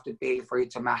you have to pay for you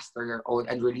to master your own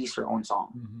and release your own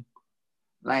song. Mm-hmm.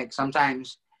 Like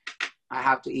sometimes I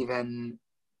have to even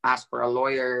ask for a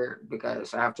lawyer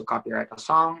because I have to copyright a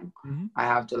song. Mm-hmm. I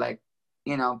have to like,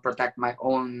 protect my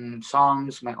own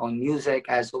songs, my own music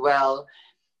as well.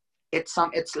 It's a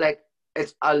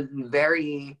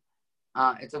very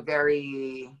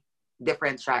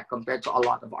different track compared to a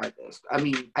lot of artists. I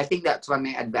mean, I think that's one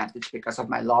my advantage because of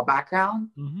my law background.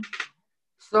 Mm-hmm.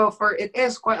 So it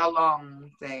is quite a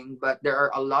long thing, but there are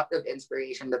a lot of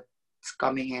inspiration that's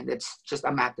coming in. It's just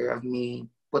a matter of me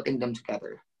putting them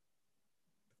together.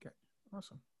 Okay.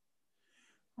 Awesome.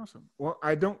 Well,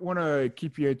 I don't want to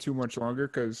keep you too much longer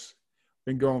because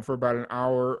been going for about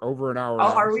over an hour. Oh,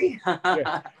 now. are we?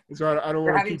 Yeah. So I don't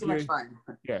want to keep too you. much fun.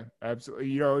 Yeah, absolutely.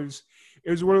 You know, it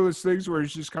was one of those things where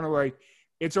it's just kind of like,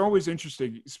 it's always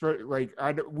interesting. Like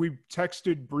we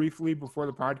texted briefly before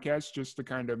the podcast just to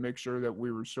kind of make sure that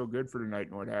we were so good for tonight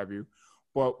and what have you.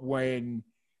 But when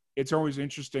it's always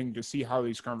interesting to see how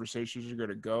these conversations are going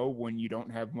to go when you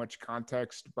don't have much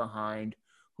context behind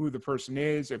who the person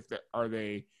is. Are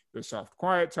they the soft,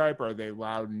 quiet type? Are they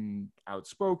loud and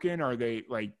outspoken? Are they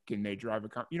like, can they drive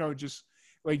a just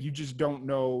like, you just don't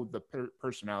know the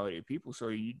personality of people. So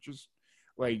you just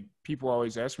like, people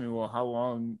always ask me, well, how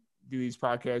long do these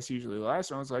podcasts usually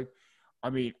last? And I was like, I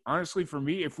mean, honestly, for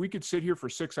me, if we could sit here for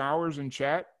 6 hours and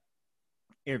chat,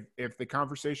 if the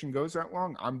conversation goes that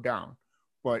long, I'm down.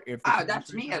 But if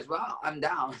that's me as well. I'm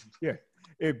down. Yeah.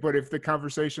 But if the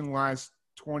conversation lasts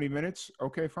 20 minutes,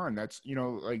 okay, fine. That's,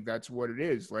 like, that's what it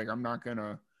is. Like, I'm not going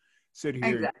to sit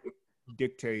here Exactly. and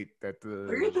dictate that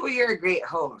You're a great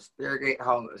host. You're a great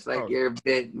host. Like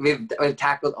we've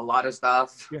tackled a lot of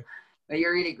stuff. Yeah. But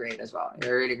you're really great as well.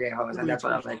 You're a really great host. Really, and that's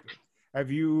what I like. Have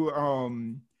you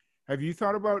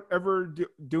thought about ever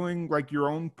doing like your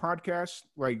own podcast?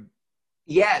 Like,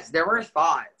 yes, there were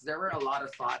thoughts. There were a lot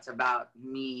of thoughts about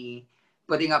me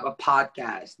putting up a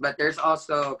podcast. But there's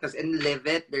also, because in Live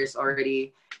It, there's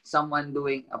already someone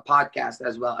doing a podcast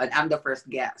as well. And I'm the first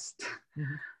guest.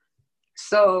 Mm-hmm.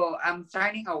 So I'm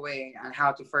finding a way on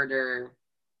how to further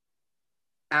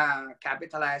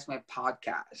capitalize my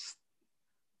podcast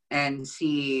and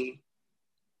see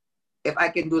if I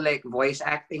can do like voice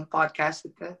acting podcasts,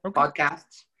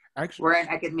 podcasts, actually, where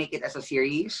I can make it as a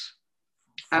series.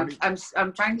 I'm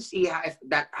trying to see how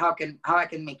I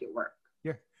can make it work.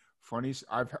 Yeah, funny.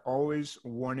 I've always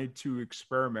wanted to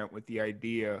experiment with the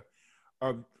idea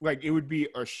of like, it would be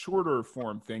a shorter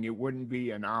form thing. It wouldn't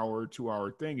be an hour, 2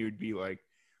 hour thing. It would be like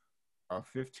a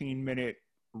 15-minute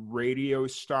radio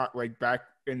style, like back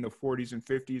in the 40s and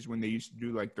 50s when they used to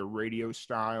do like the radio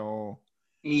style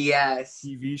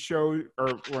TV show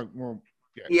the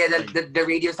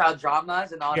radio style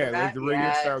dramas and all of that. Like the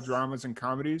radio style dramas and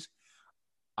comedies.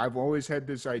 I've always had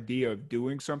this idea of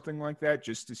doing something like that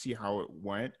just to see how it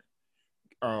went,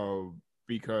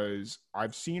 because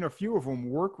I've seen a few of them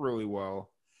work really well,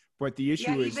 But the Yeah,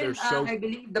 issue is they're even so. I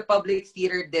believe the public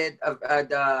theater did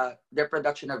their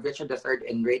production of Richard III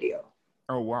in radio.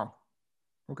 Oh wow.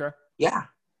 Okay. Yeah,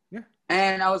 Yeah.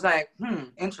 and I was like,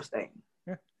 interesting.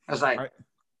 Yeah. I was like,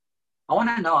 I I want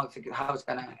to know how it's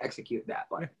gonna execute that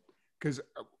yeah. one. Because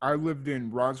I lived in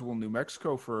Roswell, New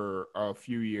Mexico for a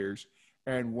few years,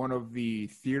 and one of the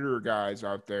theater guys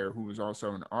out there who was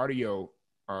also an audio,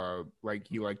 like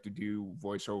he liked to do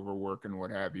voiceover work and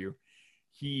what have you,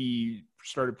 he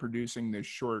started producing this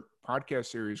short podcast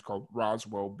series called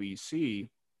Roswell, BC,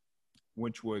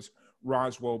 which was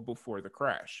Roswell before the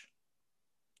crash.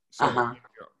 Uh So, huh.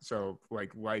 so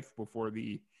like life before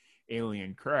the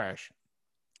alien crash,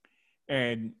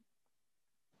 and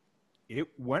it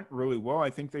went really well. I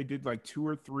think they did like 2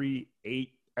 or 3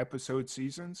 8 episode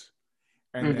seasons,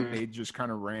 and then Mm-hmm. they just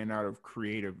kind of ran out of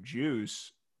creative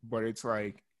juice. But it's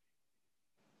like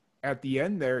at the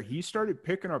end there, he started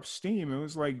picking up steam. It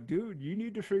was like, dude, you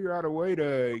need to figure out a way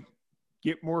to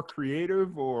get more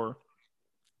creative or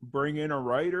bring in a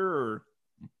writer or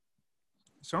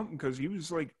something, because he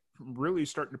was like really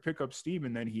starting to pick up steam,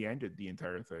 and then he ended the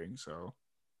entire thing. So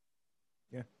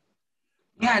yeah.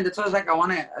 Yeah, and that's what I was like. I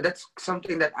want to. That's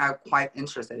something that I'm quite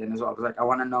interested in as well. Like, I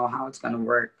want to know how it's gonna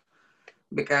work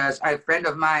because a friend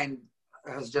of mine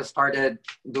has just started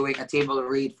doing a table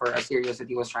read for a series that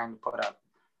he was trying to put up,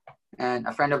 and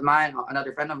a friend of mine,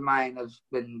 another friend of mine, has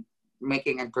been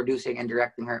making and producing and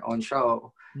directing her own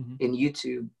show Mm-hmm. in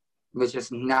YouTube, which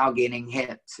is now gaining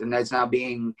hits and it's now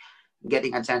being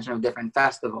getting attention of different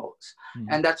festivals. Mm-hmm.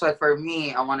 And that's why for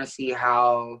me, I want to see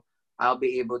how I'll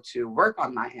be able to work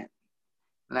on my end.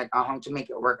 Like I want to make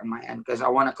it work on my end because I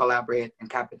want to collaborate and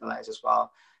capitalize as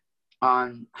well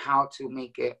on how to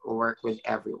make it work with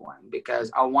everyone because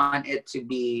I want it to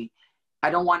be, I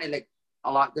don't want it like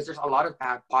a lot because there's a lot of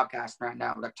podcasts right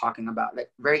now like talking about like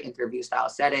very interview style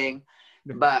setting,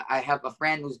 Yeah. but I have a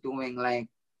friend who's doing like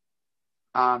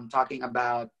talking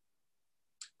about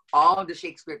all the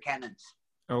Shakespeare canons.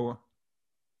 Oh.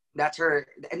 That's her.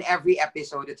 In every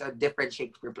episode, it's a different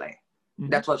Shakespeare play. Mm-hmm.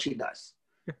 That's what she does,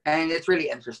 and it's really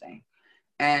interesting.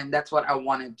 And that's what I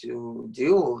wanted to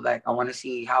do. Like, I want to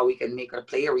see how we can make a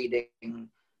play reading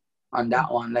on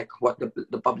that one, like what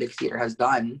the public theater has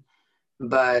done,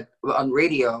 but on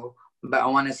radio. But I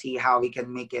want to see how we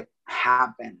can make it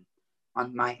happen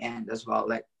on my end as well.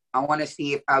 Like, I want to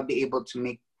see if I'll be able to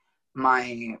make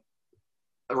my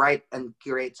write and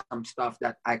curate some stuff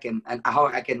that I can and how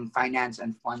I can finance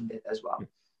and fund it as well.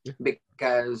 Yeah.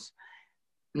 Because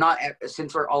not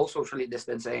since we're all socially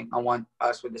distancing, I want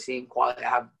us with the same quality.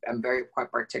 I'm very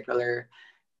quite particular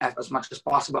as much as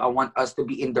possible. I want us to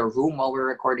be in the room while we're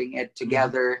recording it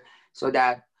together so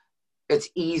that it's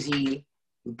easy.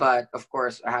 But of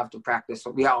course, I have to practice.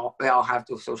 So we all have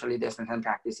to socially distance and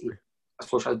practice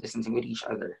social distancing with each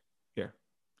other. Yeah,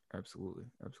 absolutely.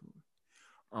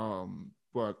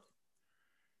 But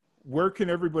where can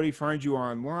everybody find you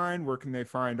online? Where can they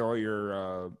find all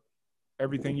your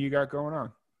everything you got going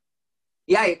on?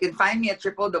 Yeah, you can find me at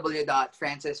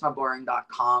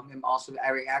www.francismabborang.com. I'm also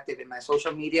very active in my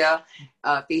social media,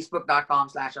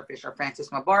 facebook.com/official Francis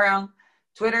Mabborang,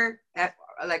 Twitter,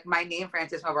 like my name,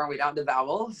 Francis Mabborang without the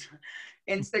vowels.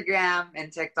 Instagram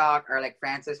and TikTok are like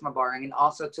Francis Mabborang, and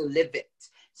also to Live It.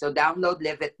 So download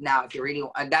Live It now if you really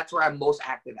want. And that's where I'm most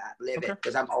active at, Live It,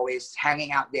 because I'm always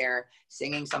hanging out there,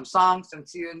 singing some songs, some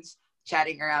tunes,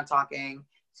 chatting around, talking.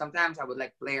 Sometimes I would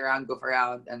like play around, goof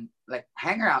around, and like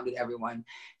hang around with everyone.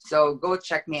 So go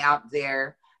check me out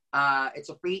there. It's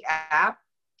a free app.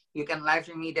 You can live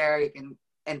stream me there. You can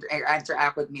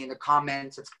interact with me in the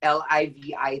comments. It's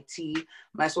LIVIT.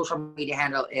 My social media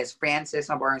handle is Francis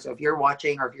Mabborang. So if you're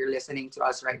watching or if you're listening to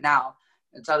us right now,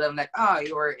 and tell them like, oh,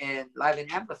 you were in Live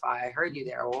and Amplify. I heard you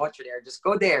there. Or watch you there. Just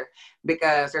go there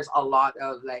because there's a lot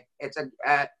of like it's of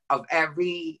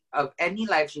any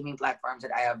live streaming platforms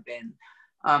that I have been.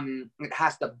 It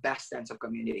has the best sense of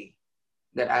community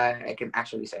that I can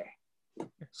actually say.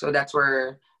 So that's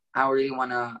where I really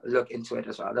want to look into it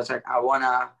as well. That's like I want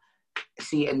to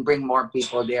see and bring more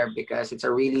people there because it's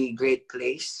a really great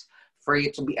place for you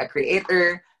to be a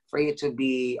creator, for you to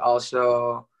be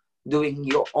also doing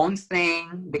your own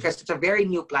thing because it's a very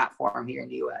new platform here in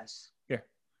the US. Yeah.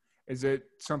 Is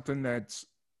it something that's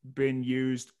been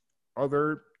used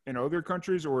in other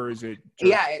countries, or is it just...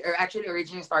 Yeah, it actually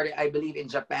originally started, I believe, in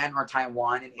Japan or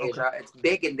Taiwan in Asia. Okay. It's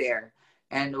big in there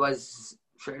and was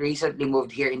recently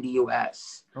moved here in the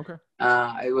US. Okay.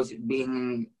 It was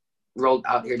being rolled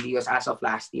out here in the US as of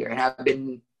last year,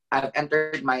 and I've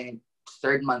entered my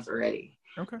 3rd month already.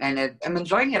 Okay. And I'm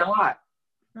enjoying it a lot.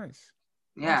 Nice.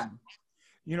 Yeah. Awesome.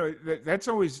 You know, that's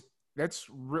always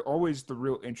the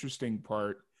real interesting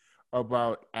part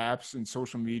about apps and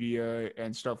social media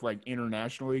and stuff like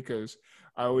internationally, because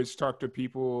I always talk to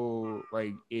people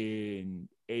like in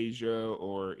Asia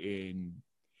or in,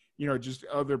 just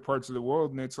other parts of the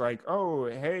world, and it's like, oh,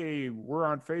 hey, we're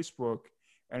on Facebook.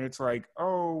 And it's like,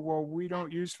 oh, well, we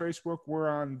don't use Facebook. We're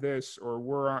on this, or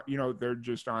we're on, they're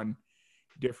just on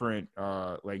different,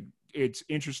 like, it's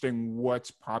interesting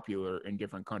what's popular in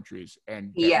different countries,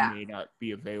 and that Yeah. may not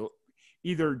be available,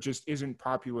 either just isn't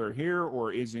popular here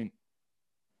or isn't Is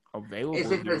available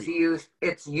it here. was used?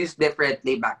 It's used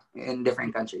differently back in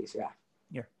different countries. Yeah.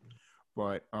 Yeah.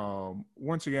 But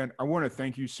once again, I want to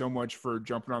thank you so much for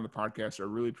jumping on the podcast. I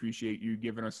really appreciate you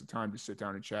giving us the time to sit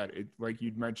down and chat. It, like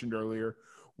you'd mentioned earlier,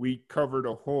 we covered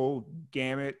a whole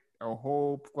gamut, a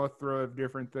whole plethora of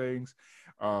different things.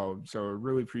 So I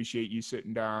really appreciate you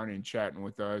sitting down and chatting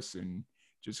with us and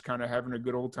just kind of having a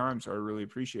good old time. So I really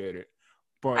appreciate it.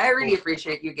 But I really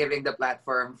appreciate you giving the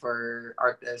platform for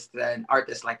artists and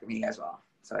artists like me as well.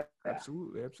 So yeah.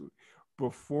 absolutely, absolutely.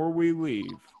 Before we leave,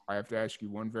 I have to ask you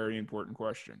one very important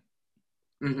question.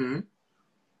 Mm-hmm.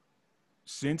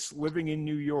 Since living in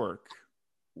New York,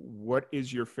 what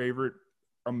is your favorite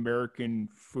American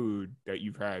food that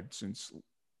you've had since?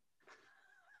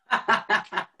 To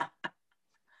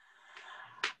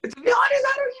be honest,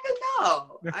 I don't even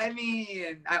know. I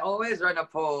mean, I always run a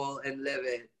poll and live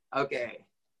it. Okay.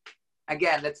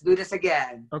 Again, let's do this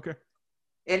again. Okay.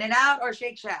 In-N-Out or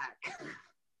Shake Shack?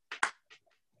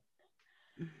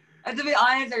 And to be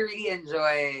honest, I really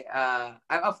enjoy, I'm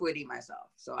a foodie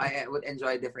myself. So I would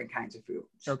enjoy different kinds of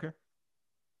foods. Okay.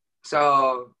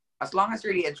 So as long as it's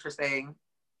really interesting,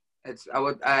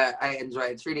 I enjoy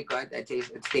it. It's really good.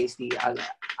 It's tasty.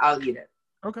 I'll eat it.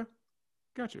 Okay.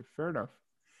 Gotcha. Fair enough.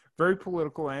 Very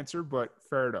political answer, but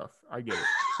fair enough. I get it.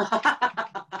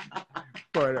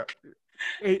 But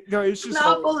no, it's just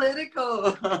not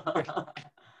political.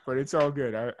 But it's all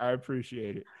good. I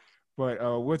appreciate it. But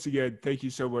once again, thank you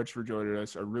so much for joining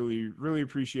us. I really, really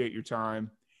appreciate your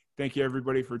time. Thank you,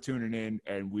 everybody, for tuning in,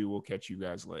 and we will catch you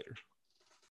guys later.